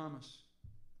him, Thomas,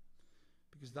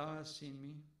 because thou hast seen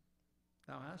me,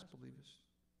 thou hast believest.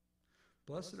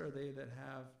 Blessed are they that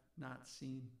have not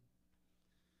seen,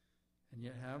 and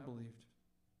yet have believed.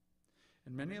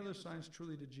 And many other signs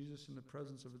truly did Jesus in the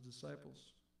presence of his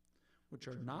disciples, which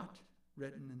are not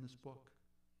written in this book.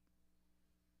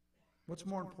 What's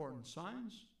more important,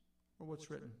 signs or what's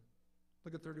written?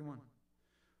 Look at 31.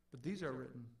 But these are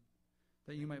written,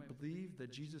 that you might believe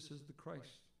that Jesus is the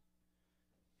Christ.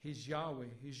 He's Yahweh.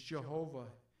 He's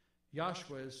Jehovah.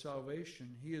 Yahshua is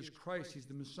salvation. He is Christ. He's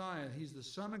the Messiah. He's the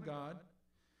Son of God.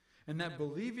 And that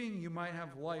believing you might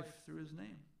have life through his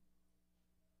name.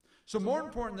 So more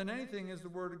important than anything is the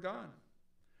word of God.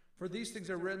 For these things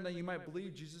are written that you might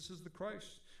believe Jesus is the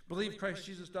Christ. Believe Christ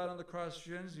Jesus died on the cross for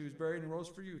sins. He was buried and rose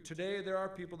for you. Today there are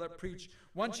people that preach,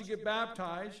 once you get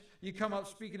baptized, you come up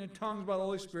speaking in tongues by the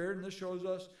Holy Spirit, and this shows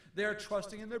us they are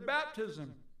trusting in their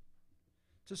baptism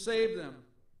to save them.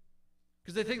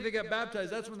 Because they think they get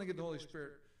baptized, that's when they get the Holy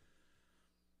Spirit.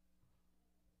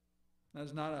 That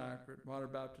is not accurate. Water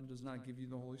baptism does not give you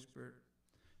the Holy Spirit.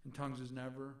 And tongues is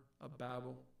never a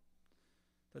babble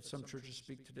that some churches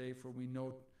speak today, for we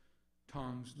know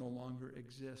tongues no longer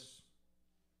exists.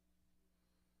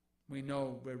 We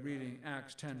know by reading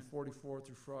Acts 10:44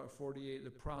 through 48,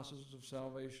 the process of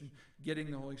salvation,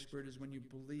 getting the Holy Spirit, is when you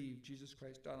believe Jesus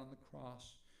Christ died on the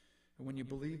cross. And when you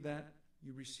believe that,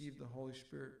 you receive the Holy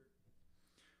Spirit.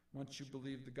 Once you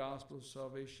believe the gospel of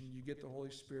salvation, you get the Holy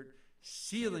Spirit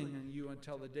sealing in you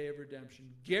until the day of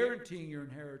redemption, guaranteeing your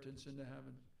inheritance into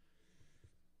heaven.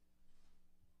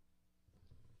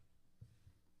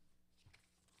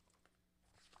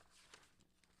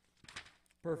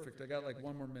 Perfect. I got like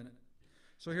one more minute.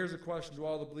 So here's a question to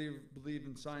all that believe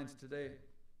in science today.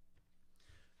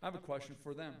 I have a question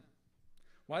for them.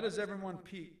 Why does everyone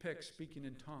pick speaking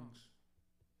in tongues?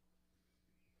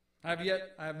 I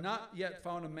have not yet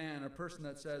found a man or person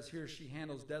that says he or she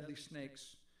handles deadly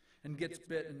snakes and gets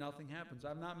bit and nothing happens.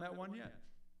 I've not met one yet.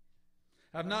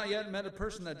 I've not yet met a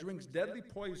person that drinks deadly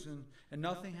poison and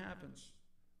nothing happens.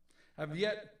 I've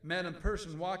yet met a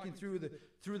person walking through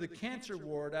the cancer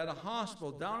ward at a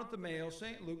hospital down at the Mayo,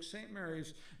 St. Luke's, St.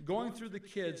 Mary's, going through the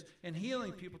kids and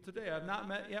healing people today. I've not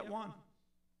met yet one.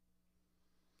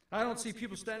 I don't see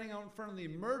people standing out in front of the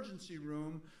emergency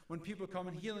room when people come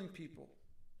and healing people.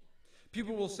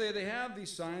 People will say they have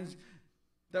these signs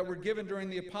that were given during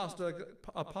the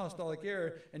apostolic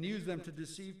era and use them to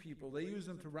deceive people. They use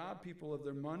them to rob people of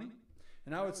their money.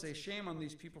 And I would say shame on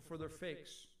these people for their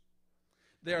fakes.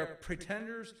 They are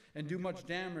pretenders and do much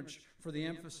damage, for the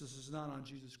emphasis is not on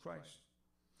Jesus Christ.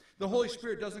 The Holy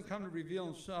Spirit doesn't come to reveal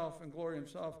himself and glory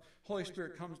himself. Holy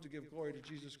Spirit comes to give glory to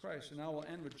Jesus Christ. And I will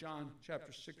end with John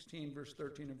chapter 16, verse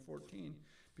 13 and 14.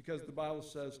 Because the Bible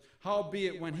says,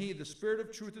 howbeit when he, the Spirit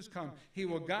of truth, is come, he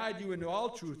will guide you into all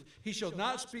truth. He shall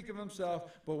not speak of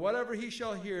himself, but whatever he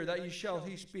shall hear, that shall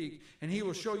he speak. And he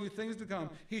will show you things to come.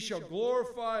 He shall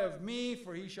glorify of me,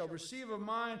 for he shall receive of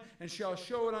mine, and shall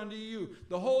show it unto you.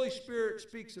 The Holy Spirit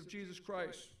speaks of Jesus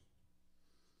Christ.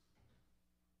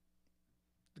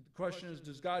 The question is,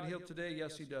 does God heal today?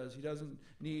 Yes, He does. He doesn't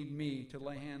need me to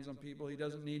lay hands on people. He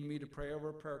doesn't need me to pray over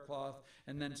a prayer cloth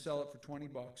and then sell it for $20.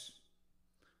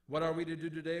 What are we to do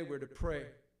today? We're to pray.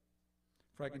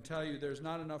 For I can tell you, there's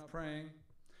not enough praying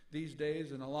these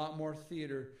days and a lot more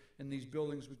theater in these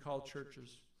buildings we call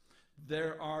churches.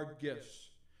 There are gifts.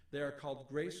 They are called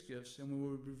grace gifts, and we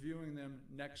will be reviewing them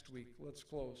next week. Let's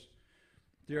close.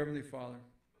 Dear Heavenly Father,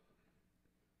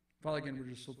 again,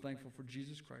 we're just so thankful for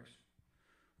Jesus Christ.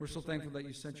 We're so thankful that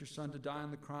you sent your Son to die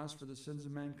on the cross for the sins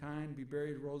of mankind, be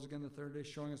buried, rose again the third day,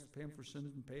 showing us the payment for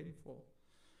sins and paid in full.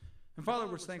 And Father,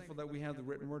 we're thankful that we have the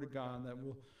written word of God that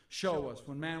will show us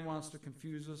when man wants to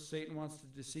confuse us, Satan wants to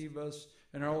deceive us,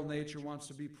 and our old nature wants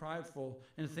to be prideful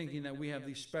in thinking that we have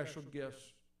these special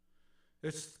gifts.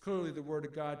 It's clearly the word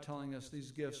of God telling us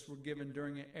these gifts were given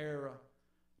during an era,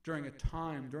 during a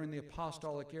time, during the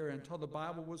apostolic era, until the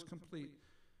Bible was complete.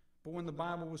 But when the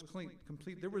Bible was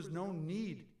complete, there was no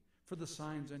need for the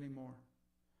signs anymore.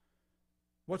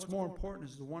 What's more important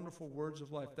is the wonderful words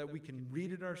of life, that we can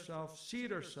read it ourselves, see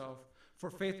it ourselves, for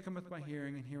faith cometh by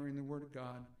hearing, and hearing the word of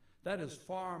God. That is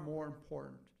far more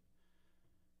important.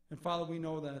 And Father, we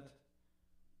know that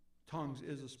tongues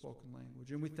is a spoken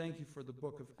language. And we thank you for the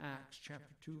book of Acts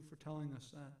chapter 2 for telling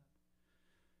us that.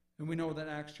 And we know that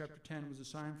Acts chapter 10 was a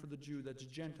sign for the Jew that the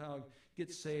Gentile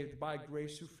gets saved by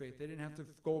grace through faith. They didn't have to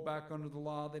go back under the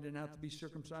law. They didn't have to be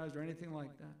circumcised or anything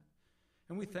like that.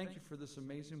 And we thank you for this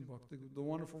amazing book, the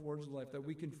wonderful words of life, that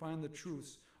we can find the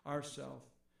truths ourselves.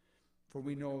 For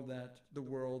we know that the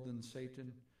world and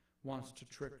Satan wants to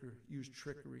use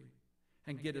trickery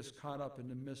and get us caught up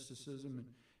into mysticism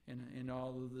and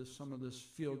all of this, some of this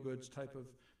feel-goods type of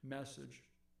message.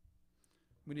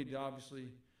 We need to obviously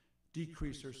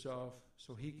decrease ourselves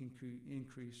so he can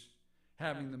increase,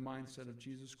 having the mindset of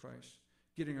Jesus Christ.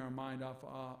 Getting our mind off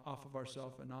of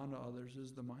ourselves and onto others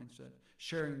is the mindset.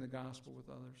 Sharing the gospel with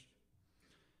others.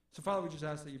 So, Father, we just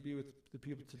ask that you be with the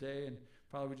people today. And,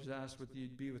 Father, we just ask that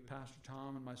you'd be with Pastor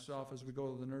Tom and myself as we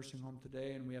go to the nursing home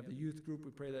today. And we have the youth group.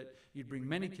 We pray that you'd bring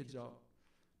many kids out.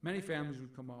 Many families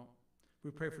would come out.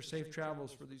 We pray for safe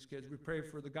travels for these kids. We pray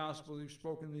for the gospel you've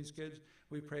spoken to these kids.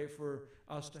 We pray for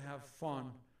us to have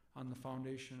fun on the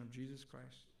foundation of Jesus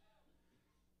Christ.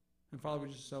 And Father, we're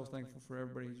just so thankful for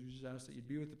everybody. We just ask that you'd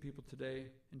be with the people today.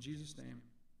 In Jesus' name,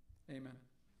 amen.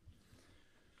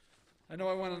 I know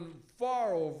I went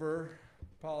far over.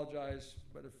 Apologize,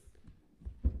 but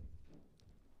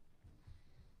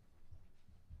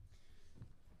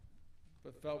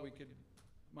felt we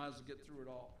might as well get through it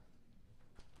all.